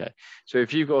say 100K. So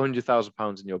if you've got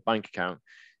 £100,000 in your bank account,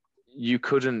 you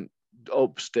couldn't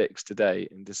up sticks today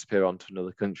and disappear onto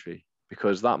another country,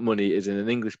 because that money is in an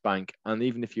English bank. And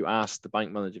even if you ask the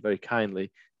bank manager very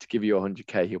kindly to give you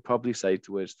 100K, he'll probably say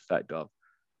to words to the effect of,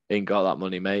 "Ain't got that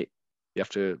money, mate. You have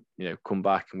to, come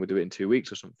back and we'll do it in 2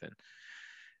 weeks or something."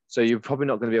 So you're probably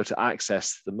not going to be able to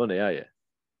access the money, are you?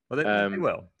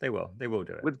 Well, they will. They will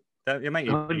do it. With it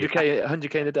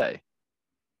 100K in a day?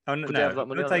 Oh, no,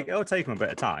 it'll take them a bit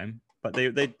of time, but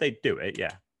they do it,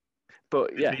 yeah.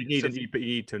 But yeah, you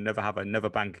need to never have another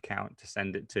bank account to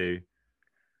send it to.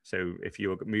 So if you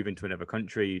were moving to another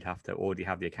country, you'd have to already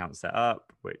have the account set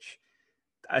up, which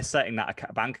setting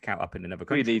that bank account up in another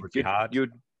country would be hard.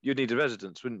 You'd need a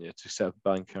residence, wouldn't you, to set up a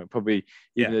bank account? Probably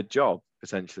even a job,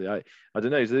 potentially. I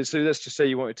don't know. So let's just say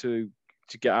you wanted to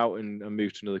get out and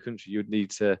move to another country.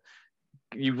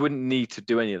 You wouldn't need to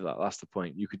do any of that. That's the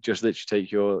point. You could just literally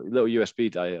take your little USB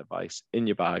device in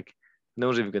your bag. No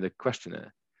one's even going to question it.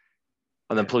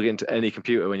 And then plug it into any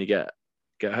computer when you get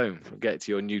home, get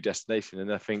to your new destination.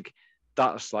 And I think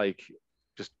that's like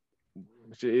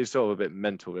it's sort of a bit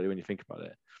mental, really, when you think about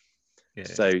it. Yeah.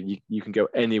 So you can go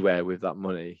anywhere with that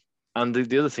money. And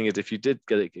the other thing is, if you did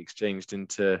get it exchanged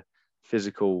into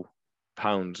physical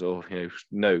pounds or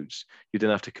notes, you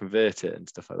didn't have to convert it and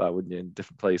stuff like that, wouldn't you? In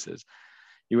different places,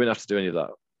 you wouldn't have to do any of that.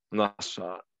 And that's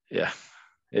it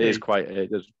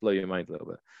does blow your mind a little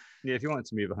bit. Yeah, if you wanted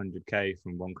to move 100K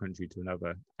from one country to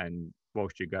another, and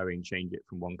whilst you're going, change it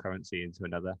from one currency into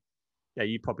another,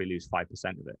 you probably lose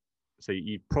 5% of it. So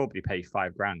you probably pay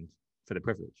 $5,000 for the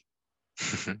privilege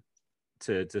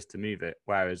to move it.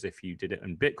 Whereas if you did it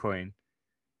in Bitcoin,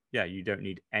 you don't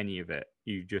need any of it.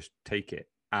 You just take it.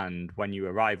 And when you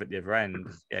arrive at the other end,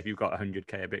 if you've got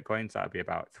 100K of Bitcoins, that would be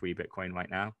about 3 Bitcoin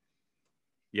right now.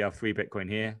 You have 3 Bitcoin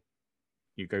here.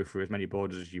 You go through as many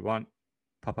borders as you want,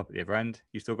 pop up at the other end,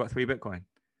 you still got 3 Bitcoin.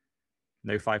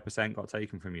 No 5% got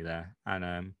taken from you there.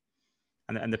 And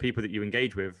the people that you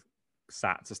engage with,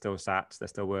 sats are still sats. They're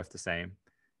still worth the same.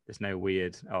 There's no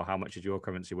weird, how much is your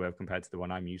currency worth compared to the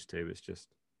one I'm used to? It's just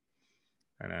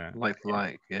yeah.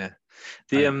 I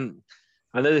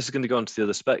know this is going to go on to the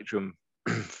other spectrum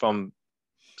from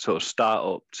sort of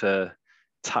startup to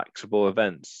taxable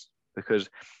events, because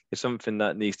it's something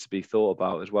that needs to be thought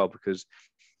about as well. Because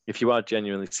if you are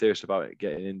genuinely serious about it,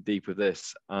 getting in deep with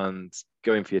this and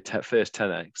going for your first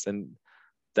 10x,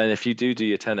 then if you do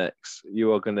your 10x,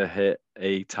 you are going to hit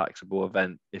a taxable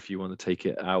event if you want to take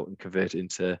it out and convert it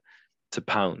into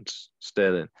pounds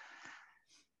sterling.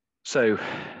 So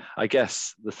I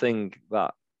guess the thing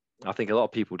that I think a lot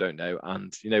of people don't know,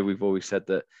 and we've always said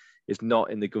that it's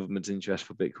not in the government's interest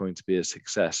for Bitcoin to be a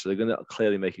success. So they're going to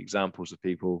clearly make examples of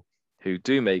people who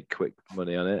do make quick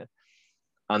money on it.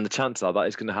 And the chances are that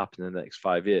is going to happen in the next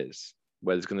 5 years,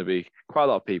 where there's going to be quite a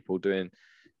lot of people doing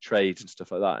trades and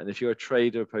stuff like that. And if you're a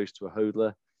trader opposed to a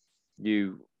hodler,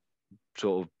 you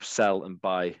sort of sell and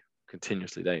buy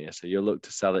continuously, don't you? So you'll look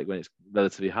to sell it when it's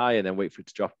relatively high and then wait for it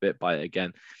to drop a bit, buy it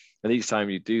again. And each time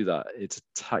you do that, it's a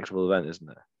taxable event, isn't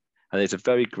it? And it's a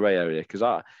very grey area,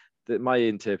 because my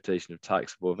interpretation of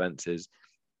taxable events is,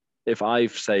 if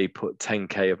I've, say, put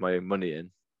 10K of my own money in,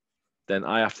 then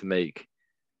I have to make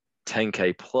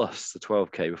 10K plus the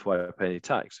 12K before I pay any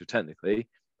tax. So technically,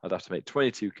 I'd have to make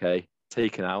 22K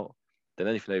taken out. Then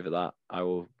anything over that, I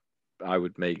will I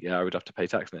would have to pay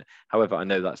tax on it. However, I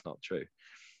know that's not true,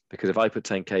 because if I put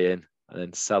 10k in and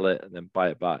then sell it and then buy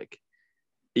it back,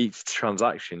 each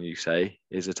transaction you say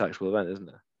is a taxable event, isn't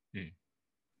it?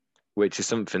 Which is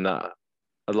something that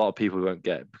a lot of people won't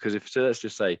get, because let's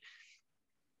just say,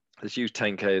 let's use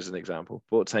 10k as an example.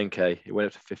 Bought 10k, it went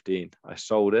up to 15. I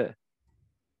sold it.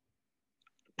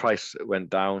 Price went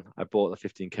down. I bought the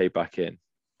 15k back in.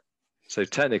 So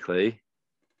technically,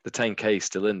 the 10k is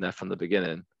still in there from the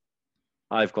beginning.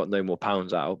 I've got no more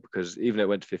pounds out, because even though it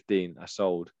went to 15, I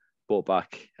sold, bought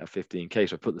back at 15k.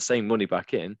 So I put the same money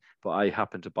back in, but I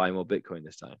happened to buy more Bitcoin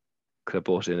this time because I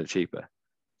bought it in it cheaper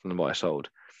than what I sold.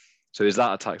 So is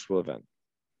that a taxable event?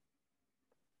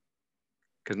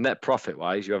 Because net profit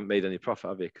wise, you haven't made any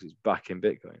profit, have you? Because it's back in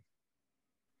Bitcoin.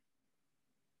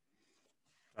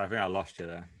 I think I lost you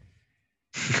there.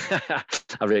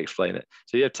 I'll re-explain it.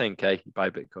 So you have 10k, you buy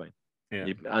Bitcoin, Yeah.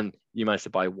 and you manage to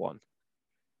buy one.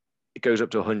 It goes up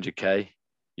to 100k,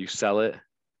 you sell it,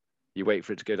 you wait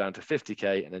for it to go down to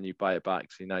 50k, and then you buy it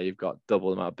back. So now you've got double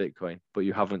the amount of Bitcoin, but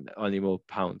you haven't any more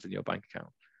pounds in your bank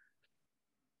account.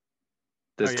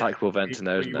 There's taxable events in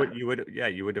there, isn't there? You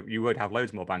would have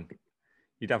loads more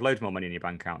you'd have loads more money in your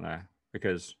bank account there,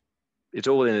 because it's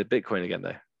all in Bitcoin again,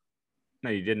 though. No,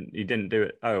 you didn't do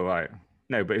it. Oh, right.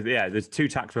 No, but yeah, there's two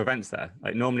taxable events there.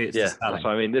 Like normally it's the selling. That's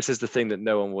what I mean. This is the thing that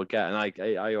no one will get, and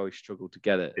I always struggle to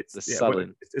get it. It's the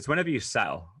selling. It's whenever you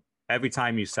sell. Every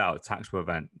time you sell, it's a taxable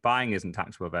event. Buying isn't a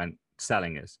taxable event.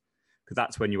 Selling is, because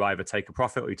that's when you either take a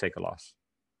profit or you take a loss.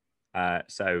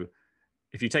 So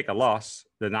if you take a loss,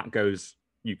 then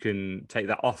you can take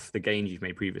that off the gains you've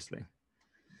made previously.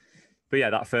 But yeah,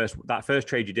 that first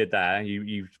trade you did there,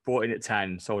 you bought in at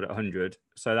 10, sold at 100.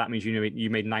 So that means you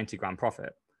made 90 grand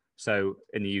profit. So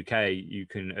in the UK, you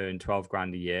can earn 12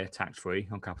 grand a year tax-free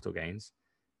on capital gains.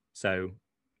 So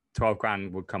 12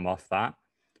 grand would come off that.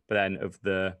 But then of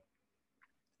the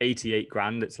 88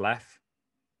 grand that's left,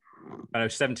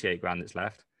 78 grand that's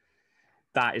left,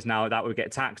 that would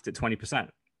get taxed at 20%.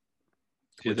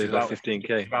 Which is about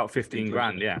 15k. About 15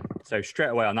 grand, yeah. So straight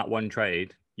away on that one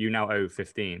trade, you now owe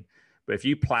 15. But if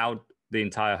you plowed the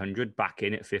entire 100 back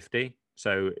in at 50,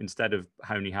 so instead of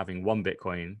only having one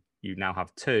Bitcoin, you now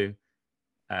have two,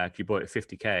 if you bought it at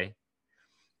 50k,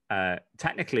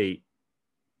 technically,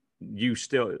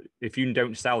 if you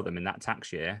don't sell them in that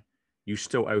tax year, you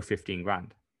still owe 15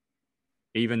 grand.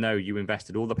 Even though you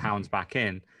invested all the pounds back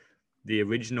in, the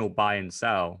original buy and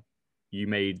sell, you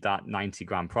made that 90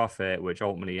 grand profit, which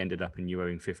ultimately ended up in you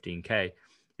owing 15k. At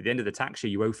the end of the tax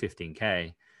year, you owe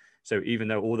 15k. So even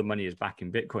though all the money is back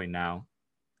in Bitcoin now,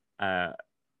 a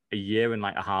year and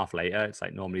like a half later, it's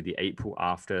like normally the April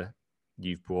after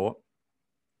you've bought,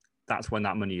 that's when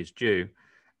that money is due,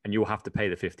 and you'll have to pay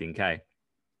the 15k.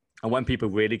 And when people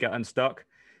really get unstuck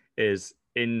is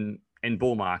in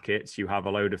bull markets, you have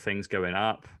a load of things going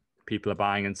up. People are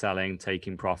buying and selling,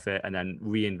 taking profit, and then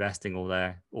reinvesting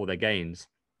all their gains.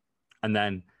 And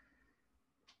then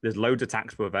there's loads of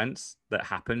taxable events that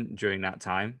happen during that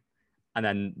time. And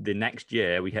then the next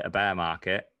year we hit a bear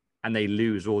market and they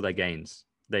lose all their gains.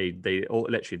 They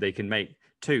can make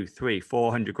 200, 300,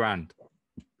 400 grand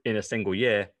in a single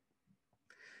year,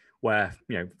 where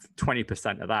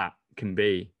 20% of that can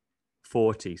be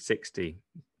 40, 60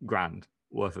 grand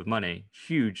worth of money.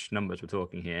 Huge numbers we're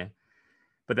talking here.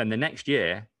 But then the next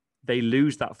year they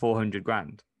lose that 400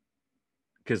 grand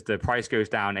because the price goes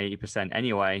down 80%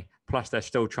 anyway, plus they're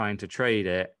still trying to trade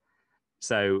it.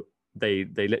 So they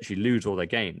literally lose all their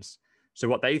gains. So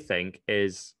what they think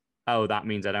is, oh, that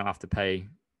means I don't have to pay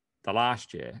the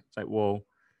last year. It's like, well,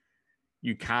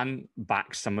 you can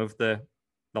back some of the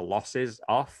losses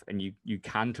off, and you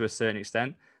can to a certain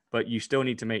extent, but you still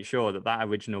need to make sure that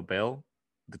original bill,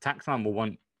 the taxman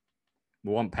will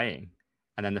want paying.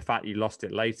 And then the fact you lost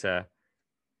it later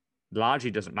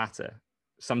largely doesn't matter.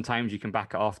 Sometimes you can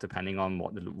back it off depending on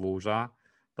what the rules are,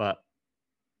 but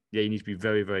yeah, you need to be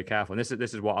very, very careful. And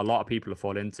this is what a lot of people have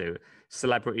fallen into.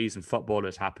 Celebrities and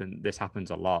footballers this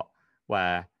happens a lot,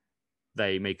 where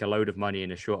they make a load of money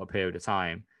in a shorter period of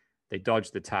time. They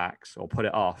dodge the tax or put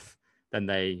it off. Then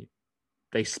they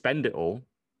spend it all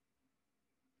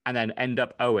and then end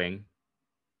up owing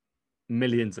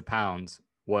millions of pounds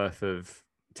worth of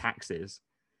taxes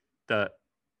that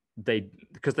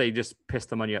because they just piss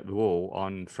the money up the wall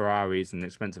on Ferraris and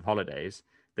expensive holidays.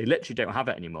 They literally don't have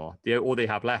it anymore. All they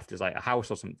have left is like a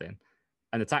house or something.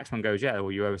 And the taxman goes, yeah,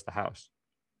 well, you owe us the house.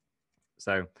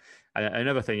 So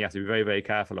another thing you have to be very, very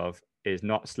careful of is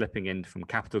not slipping in from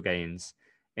capital gains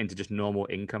into just normal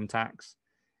income tax.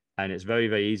 And it's very,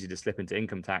 very easy to slip into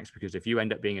income tax because if you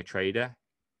end up being a trader,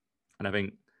 and I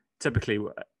think typically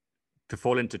to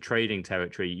fall into trading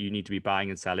territory, you need to be buying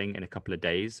and selling in a couple of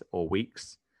days or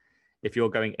weeks. If you're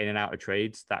going in and out of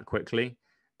trades that quickly,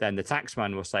 then the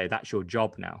taxman will say that's your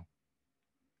job now.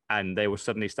 And they will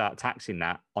suddenly start taxing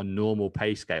that on normal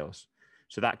pay scales.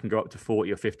 So that can go up to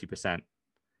 40 or 50%.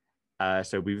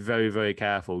 So be very, very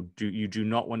careful. You do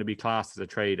not want to be classed as a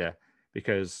trader,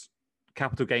 because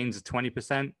capital gains is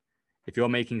 20%. If you're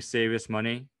making serious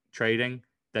money trading,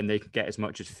 then they can get as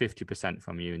much as 50%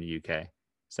 from you in the UK.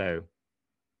 So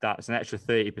that's an extra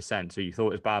 30%. So you thought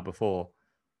it was bad before.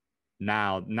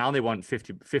 Now they want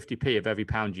 50p of every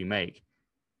pound you make.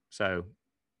 So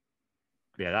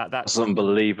yeah, that's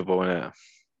unbelievable, isn't it?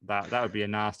 That would be a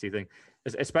nasty thing.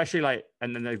 Especially like,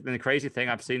 and then the crazy thing,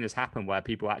 I've seen this happen where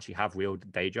people actually have real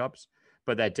day jobs,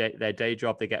 but their day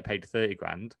job, they get paid 30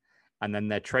 grand, and then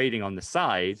they're trading on the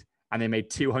side and they made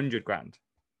 200 grand.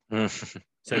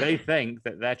 So they think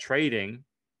that their trading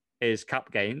is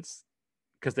cap gains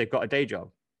because they've got a day job.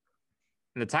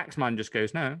 And the taxman just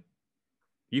goes, no,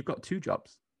 you've got two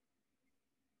jobs.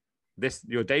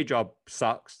 Your day job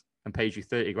sucks and pays you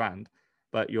 30 grand,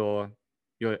 but your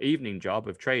evening job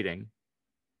of trading,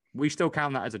 we still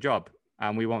count that as a job,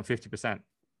 and we want 50%.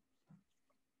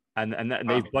 And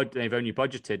they've only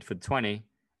budgeted for 20,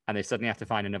 and they suddenly have to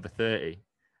find another 30.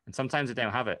 And sometimes they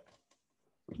don't have it.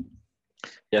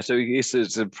 Yeah, so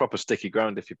it's a proper sticky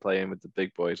ground if you're playing with the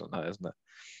big boys on that, isn't it?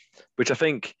 Which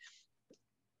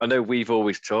I know we've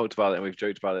always talked about it and we've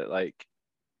joked about it, like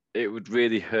it would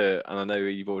really hurt. And I know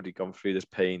you've already gone through this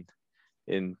pain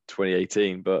in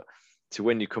 2018, but to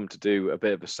when you come to do a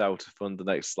bit of a sell to fund the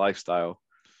next lifestyle,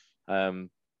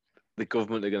 the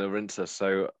government are going to rinse us.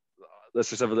 So let's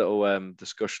just have a little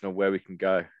discussion on where we can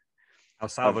go. El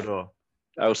Salvador.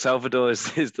 El Salvador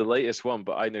is the latest one,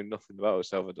 but I know nothing about El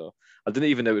Salvador. I didn't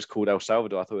even know it was called El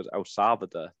Salvador. I thought it was El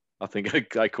Salvador. I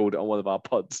think I called it on one of our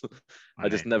pods. I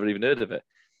just never even heard of it.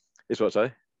 It's what,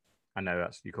 sorry? I know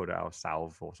you called it El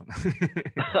Salv or something.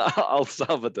 El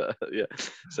Salvador, yeah.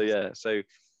 So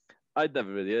I'd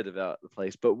never really heard about the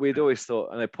place, but we'd always thought,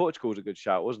 I know Portugal's a good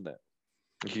shout, wasn't it?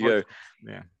 You could go,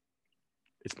 yeah.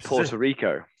 It's Puerto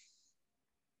Rico.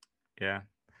 Yeah.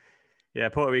 Yeah,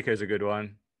 Puerto Rico is a good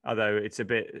one. Although it's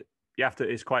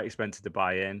it's quite expensive to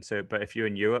buy in. So, but if you're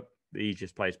in Europe, the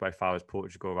easiest place by far is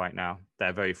Portugal right now.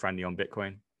 They're very friendly on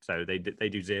Bitcoin. So they do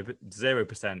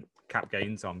 0% cap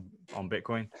gains on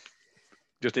Bitcoin.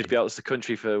 Just need to be out of the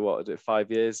country for what is it,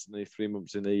 5 years, maybe 3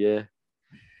 months in a year.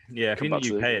 Yeah, if you're in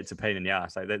the UK, it's a pain in the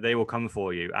ass. Like they will come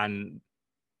for you. And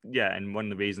yeah, and one of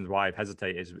the reasons why I've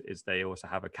hesitated is they also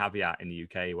have a caveat in the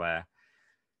UK where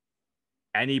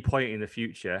any point in the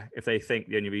future, if they think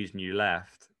the only reason you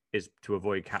left is to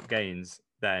avoid cap gains,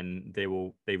 then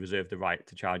they reserve the right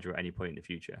to charge you at any point in the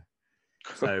future.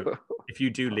 So if you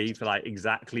do leave for like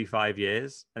exactly 5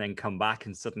 years and then come back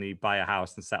and suddenly buy a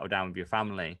house and settle down with your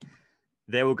family,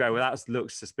 they will go, well, that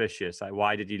looks suspicious. Like,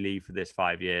 why did you leave for this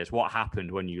 5 years? What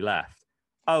happened when you left?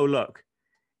 Oh, look,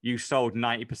 you sold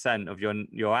 90% of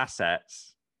your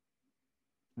assets.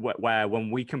 Where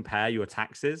when we compare your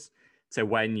taxes to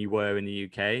when you were in the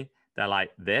UK, they're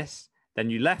like this. Then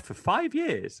you left for 5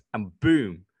 years and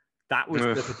boom, that was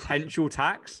the potential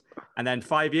tax. And then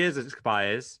 5 years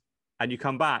expires and you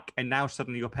come back and now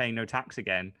suddenly you're paying no tax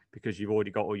again because you've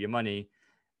already got all your money.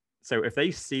 So if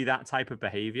they see that type of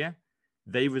behavior,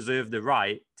 they reserve the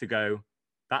right to go,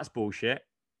 that's bullshit.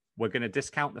 We're going to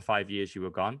discount the 5 years you were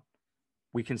gone.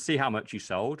 We can see how much you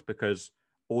sold because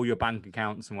all your bank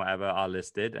accounts and whatever are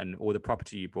listed and all the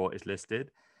property you bought is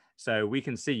listed. So we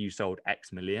can see you sold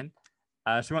X million.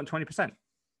 So we want 20%.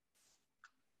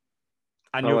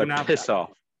 And you're going to have piss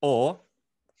off or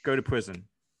go to prison.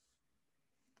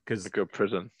 Because go to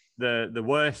prison. The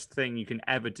worst thing you can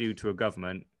ever do to a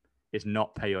government is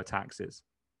not pay your taxes.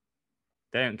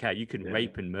 They don't care. You can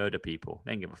rape and murder people.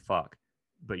 They don't give a fuck.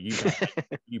 But you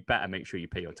better make sure you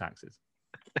pay your taxes.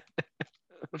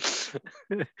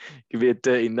 You can be a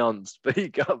dirty nonce, but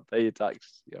you can't pay your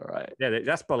tax. You're right. Yeah,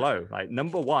 that's below. Like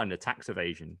number one, the tax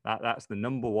evasion. That's the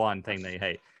number one thing they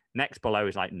hate. Next below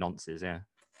is like nonces. Yeah.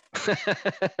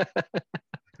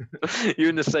 You're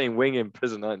in the same wing in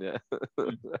prison, aren't you?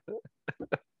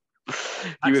 Tax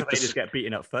evaders get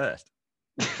beaten up first.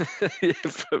 Yeah,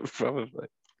 probably.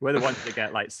 We're the ones that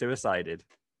get like suicided.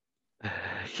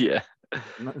 Yeah.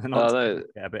 Not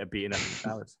get a bit of beating up in the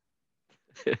showers.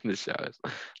 In the showers, a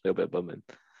little bit bumming.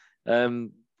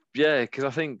 Yeah, because I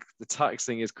think the tax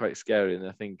thing is quite scary, and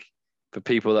I think for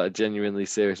people that are genuinely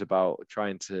serious about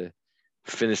trying to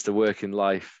finish the working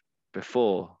life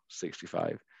before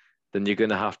 65, then you're going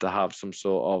to have some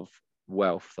sort of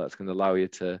wealth that's going to allow you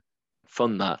to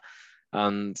fund that.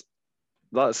 And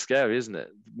That's scary, isn't it?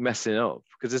 Messing up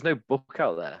because there's no book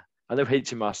out there. I know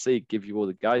HMRC give you all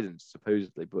the guidance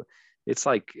supposedly, but it's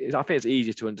like I think it's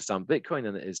easier to understand Bitcoin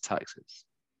than it is taxes.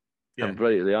 Yeah. I'm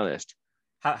brutally honest.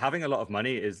 Having a lot of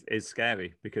money is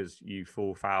scary because you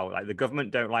fall foul. Like the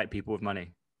government don't like people with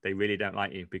money. They really don't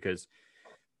like you because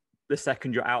the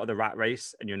second you're out of the rat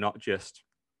race and you're not just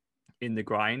in the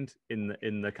grind, in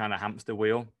the kind of hamster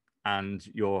wheel, and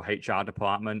your HR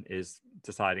department is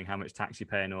deciding how much tax you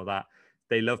pay and all that,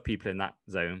 they love people in that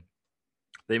zone.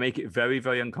 They make it very,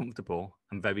 very uncomfortable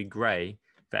and very grey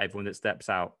for everyone that steps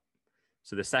out.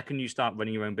 So the second you start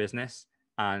running your own business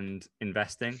and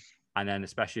investing, and then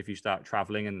especially if you start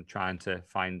traveling and trying to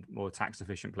find more tax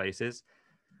efficient places,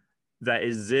 there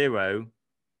is zero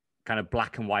kind of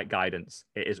black and white guidance.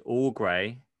 It is all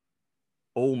grey,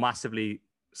 all massively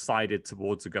sided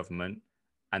towards the government.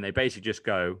 And they basically just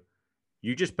go,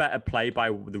 you just better play by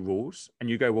the rules. And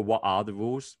you go, well, what are the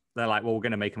rules? They're like, well, we're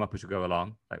going to make them up as we go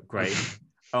along. Like, great.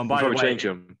 Oh, and by the way, change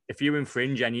them. If you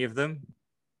infringe any of them,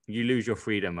 you lose your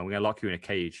freedom and we're going to lock you in a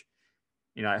cage.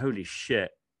 You know, like, holy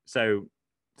shit. So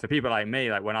for people like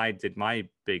me, like when I did my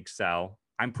big sell,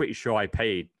 I'm pretty sure I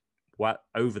paid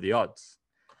over the odds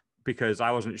because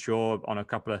I wasn't sure on a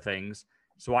couple of things.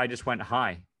 So I just went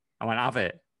high. I went, have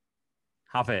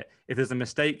it. If there's a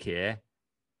mistake here,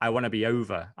 I want to be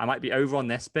over. I might be over on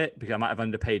this bit because I might have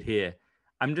underpaid here.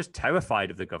 I'm just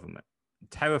terrified of the government,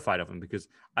 terrified of them because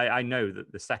I know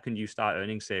that the second you start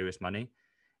earning serious money,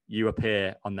 you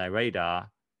appear on their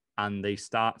radar and they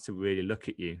start to really look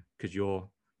at you because you're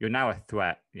now a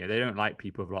threat. You know, they don't like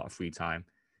people with a lot of free time.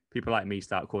 People like me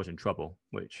start causing trouble,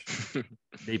 which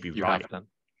they'd be right.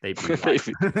 They'd be right.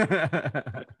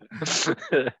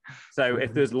 So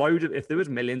if there was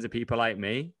millions of people like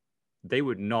me, they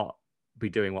would not be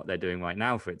doing what they're doing right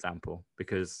now, for example,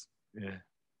 because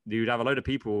you'd have a load of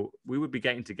people. We would be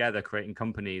getting together, creating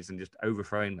companies, and just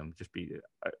overthrowing them. It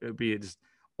would be just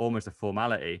almost a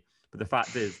formality. But the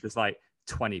fact is, there's like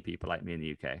 20 people like me in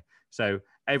the UK. So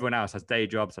everyone else has day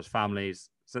jobs, has families,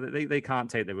 so that they can't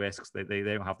take the risks. They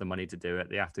don't have the money to do it.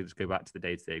 They have to just go back to the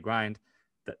day-to-day grind.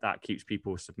 That keeps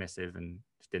people submissive and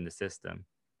just in the system.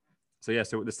 So yeah,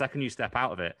 so the second you step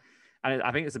out of it, and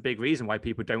I think it's a big reason why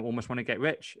people don't almost want to get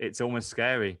rich. It's almost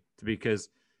scary because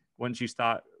once you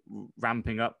start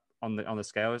ramping up on the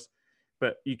scales,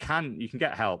 but you can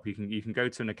get help. You can go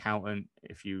to an accountant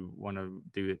if you want to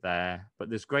do it there. But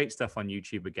there's great stuff on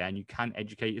YouTube again. You can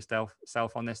educate yourself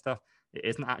on this stuff. It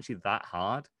isn't actually that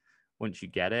hard once you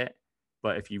get it.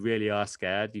 But if you really are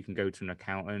scared, you can go to an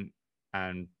accountant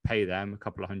and pay them a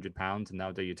couple of £100 and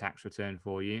they'll do your tax return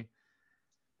for you.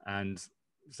 And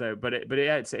so,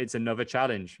 it's another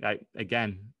challenge. Like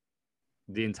again,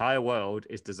 the entire world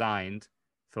is designed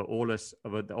for all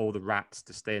the rats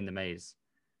to stay in the maze.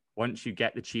 Once you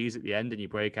get the cheese at the end and you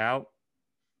break out,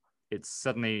 it's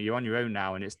suddenly you're on your own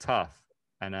now, and it's tough.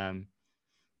 And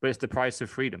but it's the price of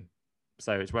freedom.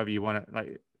 So it's whether you want to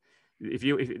like. If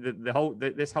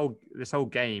this whole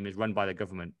game is run by the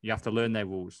government, you have to learn their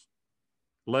rules.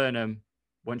 Learn them.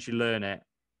 Once you learn it,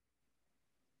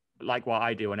 like what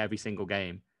I do on every single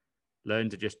game, learn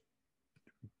to just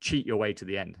cheat your way to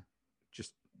the end.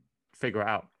 Just figure it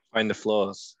out. Find the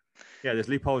flaws. Yeah, there's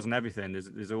loopholes and everything.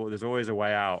 There's always a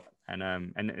way out, and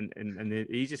the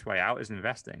easiest way out is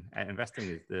investing. And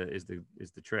investing is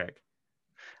the trick.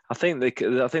 I think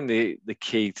the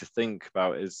key to think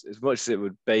about is, as much as it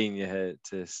would bane your head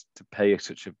to pay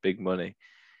such a big money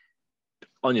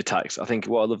on your tax, I think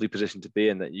what a lovely position to be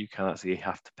in that you can actually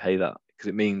have to pay that because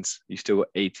it means you still got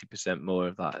 80% more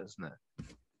of that, isn't it?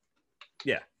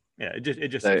 Yeah. It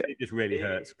just really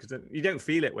hurts because you don't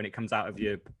feel it when it comes out of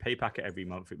your pay packet every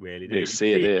month. It really you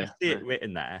see it. You see it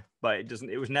written there, but it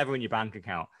doesn't. It was never in your bank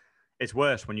account. It's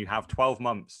worse when you have 12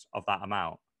 months of that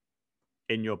amount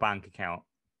in your bank account,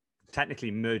 technically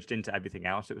merged into everything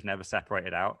else. It was never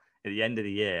separated out. At the end of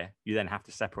the year, you then have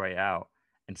to separate it out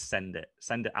and send it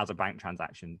as a bank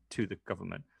transaction to the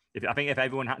government. I think if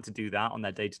everyone had to do that on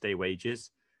their day-to-day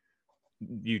wages,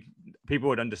 people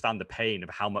would understand the pain of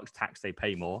how much tax they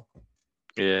pay more.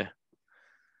 Yeah.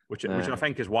 Which I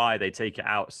think is why they take it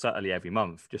out subtly every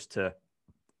month, just to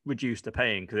reduce the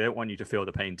pain, because they don't want you to feel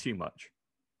the pain too much.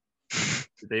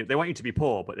 They want you to be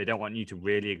poor, but they don't want you to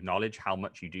really acknowledge how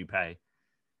much you do pay.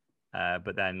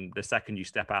 But then the second you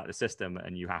step out of the system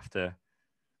and you have to,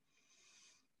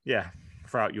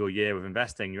 throughout your year of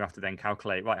investing, you have to then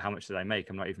calculate, right, how much did I make?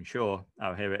 I'm not even sure.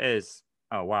 Oh, here it is.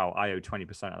 Oh, wow, I owe 20%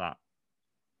 of that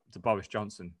to Boris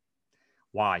Johnson.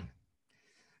 Why?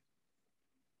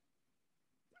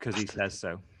 Because he says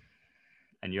so.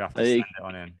 And you have to send it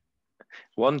on in.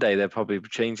 One day they'll probably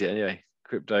change it anyway.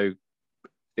 Crypto,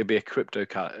 it'd be a crypto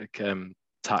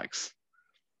tax.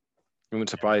 It wouldn't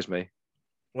surprise me.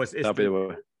 Well, That'd be the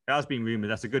way. It has been rumored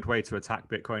that's a good way to attack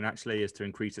Bitcoin, actually, is to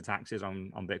increase the taxes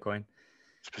on Bitcoin.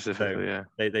 Specifically,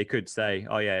 so they could say,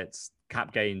 oh yeah, it's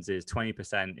cap gains is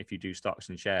 20% if you do stocks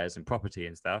and shares and property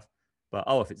and stuff. But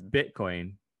if it's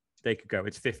Bitcoin, they could go,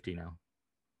 it's 50 now.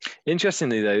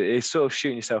 Interestingly, though, it's sort of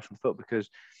shooting yourself in the foot, because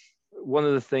one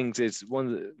of the things is,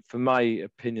 from my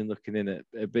opinion, looking in at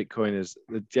Bitcoiners,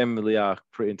 they generally are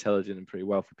pretty intelligent and pretty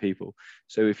wealthy people.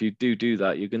 So if you do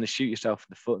that, you're going to shoot yourself in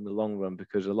the foot in the long run,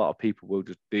 because a lot of people will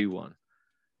just do one.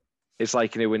 It's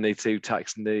like, when they do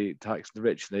tax the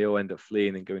rich, and they all end up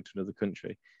fleeing and going to another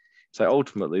country. So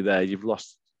ultimately, there you've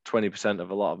lost 20% of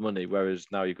a lot of money, whereas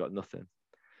now you've got nothing,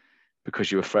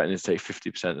 because you were threatening to take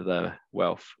 50% of their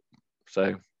wealth.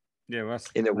 So yeah, well,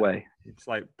 in a way, it's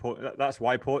like that's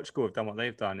why Portugal have done what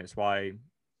they've done. It's why,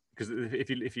 because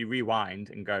if you rewind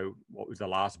and go, what was the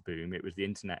last boom? It was the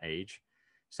internet age.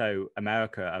 So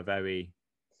America are very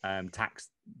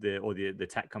taxed the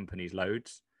tech companies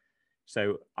loads.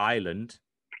 So Ireland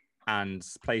and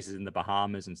places in the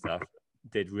Bahamas and stuff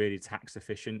did really tax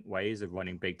efficient ways of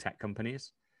running big tech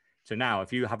companies. So now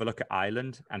if you have a look at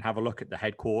Ireland and have a look at the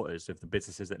headquarters of the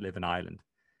businesses that live in Ireland,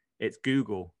 it's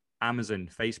Google, Amazon,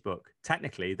 Facebook.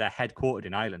 Technically, they're headquartered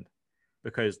in Ireland,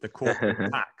 because the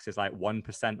corporate tax is like 1%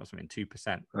 or something,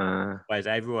 2%. Whereas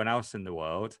everyone else in the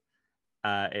world,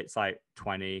 it's like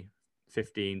 20,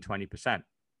 15, 20%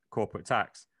 corporate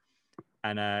tax.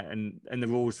 And the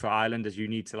rules for Ireland is you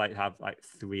need to have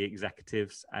 3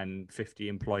 executives and 50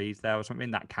 employees there or something.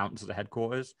 That counts as a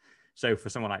headquarters. So for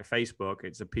someone like Facebook,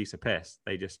 it's a piece of piss.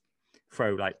 They just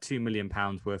throw £2 million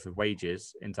worth of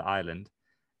wages into Ireland,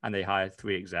 and they hire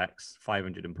 3 execs,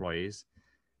 500 employees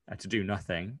to do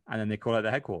nothing, and then they call it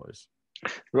their headquarters.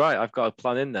 Right, I've got a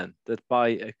plan in then. Let's buy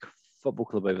a football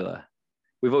club over there.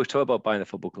 We've always talked about buying a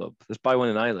football club. Let's buy one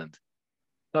in Ireland.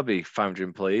 That'd be 500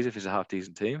 employees if it's a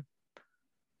half-decent team.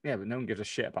 Yeah, but no one gives a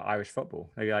shit about Irish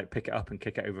football. They pick it up and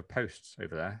kick it over posts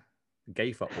over there.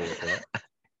 Gay football,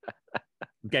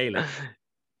 Gaelic.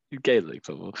 Gaelic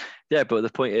football. Yeah, but the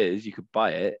point is, you could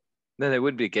buy it. No, it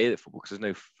wouldn't be a Gaelic football, because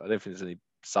I don't think there's any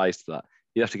size to that.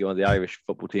 You have to get one of the Irish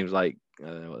football teams, I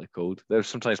don't know what they're called. They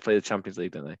sometimes play the Champions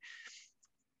League, don't they?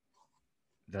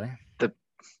 Do they?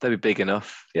 They'd be big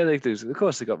enough. Yeah, they do. Of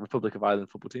course, they've got Republic of Ireland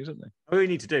football teams, haven't they? All you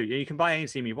need to do, you can buy any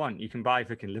team you want. You can buy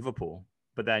freaking Liverpool,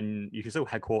 but then you can still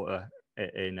headquarter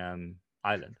in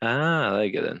Ireland. There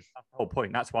you go then. That's the whole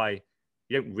point. That's why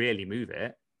you don't really move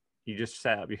it. You just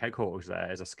set up your headquarters there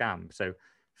as a scam. So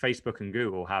Facebook and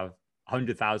Google have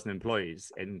 100,000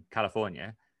 employees in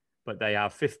California, but they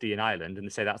have 50 in Ireland, and they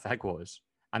say that's the headquarters,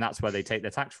 and that's where they take their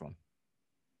tax from.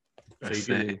 So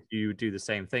you do the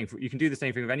same thing. You can do the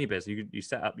same thing with any business. You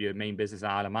set up your main business in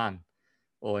Isle of Man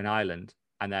or in Ireland,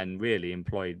 and then really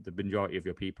employ the majority of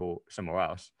your people somewhere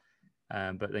else.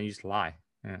 But then you just lie.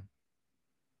 Yeah.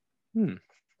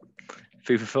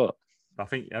 Food for thought. I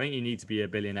think you need to be a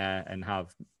billionaire and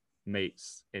have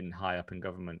mates in high up in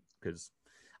government, because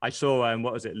I saw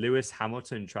what was it? Lewis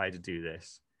Hamilton tried to do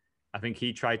this. I think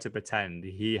he tried to pretend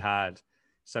he had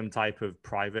some type of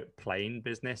private plane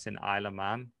business in Isle of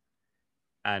Man,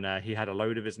 and he had a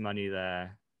load of his money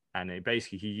there, and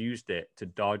he used it to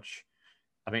dodge,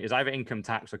 I think it was either income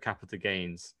tax or capital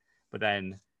gains. But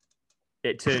then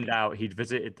it turned out he'd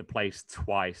visited the place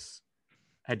twice,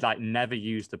 had never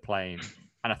used the plane.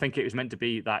 And I think it was meant to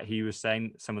be that he was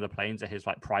saying some of the planes are his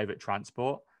private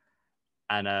transport.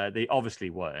 And they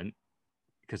obviously weren't,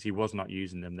 because he was not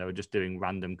using them. They were just doing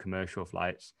random commercial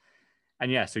flights.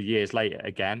 And yeah, so years later,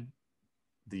 again,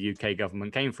 the UK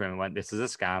government came for him and went, this is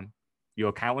a scam. Your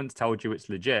accountants told you it's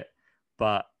legit,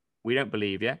 but we don't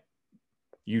believe you.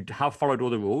 You have followed all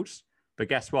the rules, but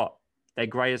guess what? They're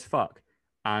grey as fuck.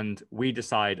 And we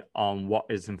decide on what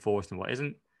is enforced and what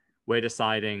isn't. We're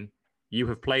deciding you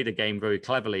have played a game very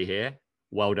cleverly here.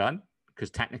 Well done,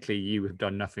 because technically you have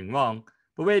done nothing wrong.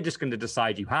 But we're just going to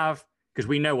decide you have, because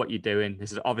we know what you're doing.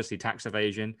 This is obviously tax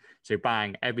evasion. So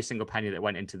bang, every single penny that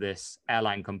went into this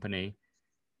airline company,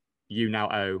 you now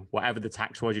owe whatever the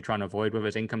tax was you're trying to avoid, whether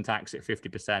it's income tax at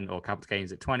 50% or capital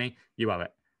gains at 20%, you owe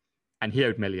it. And he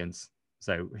owed millions.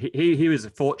 So he was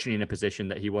fortunately in a position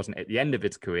that he wasn't at the end of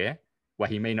his career, where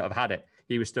he may not have had it.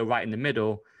 He was still right in the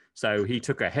middle. So he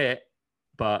took a hit,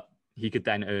 but he could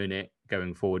then earn it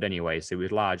going forward anyway. So he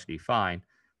was largely fine.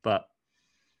 But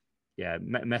yeah,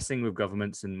 messing with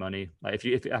governments and money. I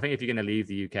think if you're going to leave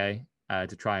the UK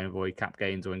to try and avoid cap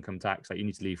gains or income tax, you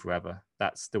need to leave forever.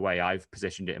 That's the way I've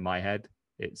positioned it in my head.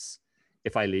 It's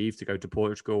if I leave to go to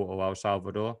Portugal or El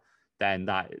Salvador, then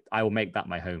that I will make that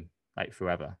my home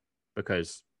forever,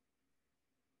 because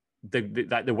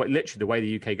literally the way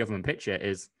the UK government picture it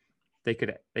is, they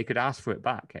could ask for it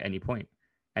back at any point,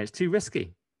 and it's too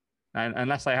risky, and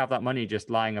unless I have that money just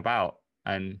lying about,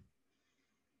 and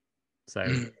so.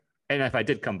 And if I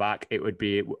did come back, it would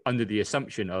be under the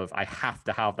assumption of I have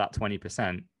to have that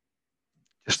 20%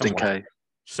 just in case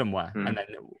somewhere, and then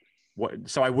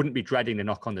so I wouldn't be dreading the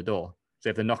knock on the door. So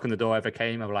if the knock on the door ever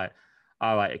came, I'm like,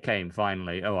 all right, it came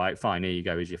finally. All right, fine, here you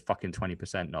go. Is your fucking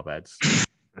 20% knobheads?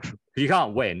 You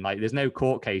can't win. Like, there's no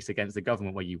court case against the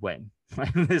government where you win.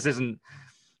 This isn't.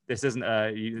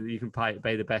 You can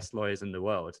pay the best lawyers in the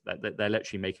world. They're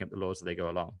literally making up the laws as they go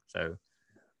along. So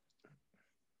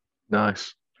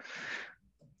nice.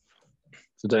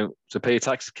 So pay your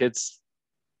tax, kids.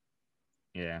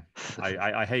 Yeah,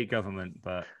 I hate government,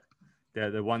 but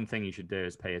the one thing you should do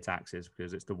is pay your taxes,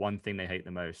 because it's the one thing they hate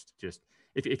the most. Just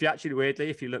if you actually weirdly,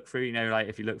 if you look through, like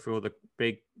if you look through all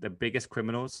the biggest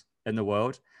criminals in the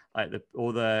world, like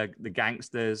all the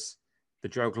gangsters, the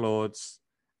drug lords,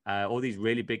 all these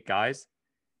really big guys,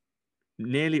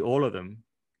 nearly all of them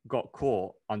got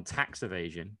caught on tax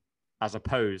evasion, as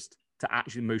opposed to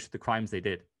actually most of the crimes they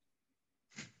did.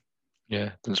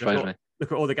 Yeah, doesn't surprise me.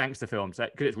 Look at all the gangster films,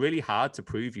 because it's really hard to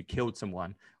prove you killed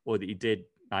someone or that you did,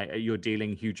 like, you're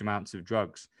dealing huge amounts of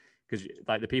drugs, because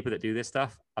like the people that do this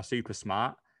stuff are super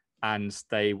smart and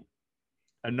stay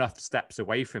enough steps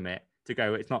away from it to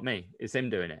go, it's not me, it's him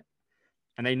doing it,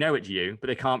 and they know it's you, but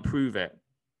they can't prove it.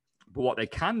 But what they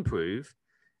can prove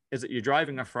is that you're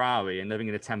driving a Ferrari and living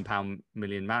in a £10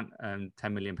 million £10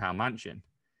 million mansion.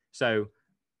 So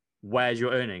where's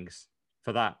your earnings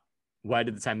for that? Where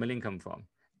did the 10 million come from?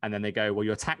 And then they go, well,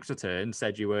 your tax return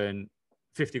said you earned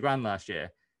 50 grand last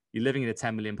year. You're living in a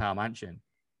 £10 million mansion.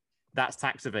 That's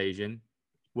tax evasion.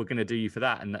 We're going to do you for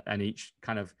that. And each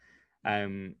kind of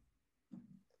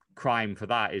crime for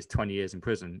that is 20 years in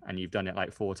prison. And you've done it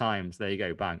like 4 times. There you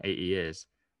go, bang, 80 years.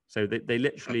 So they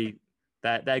literally,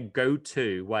 their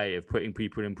go-to way of putting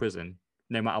people in prison,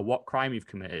 no matter what crime you've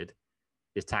committed,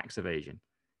 is tax evasion.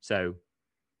 So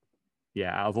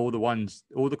yeah, out of all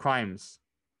the crimes,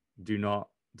 do not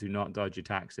dodge your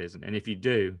taxes. And if you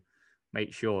do,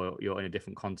 make sure you're in a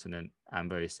different continent and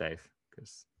very safe,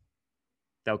 because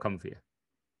they'll come for you.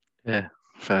 Yeah,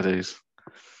 fair dues.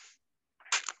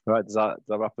 All right, does that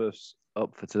wrap us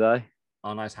up for today?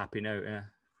 On a nice happy note, yeah.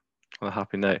 On a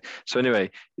happy note. So anyway,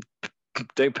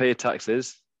 don't pay your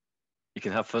taxes. You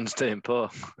can have fun staying poor.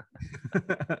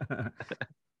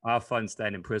 Have fun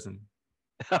staying in prison.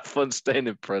 Have fun staying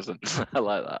in prison. I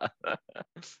like that.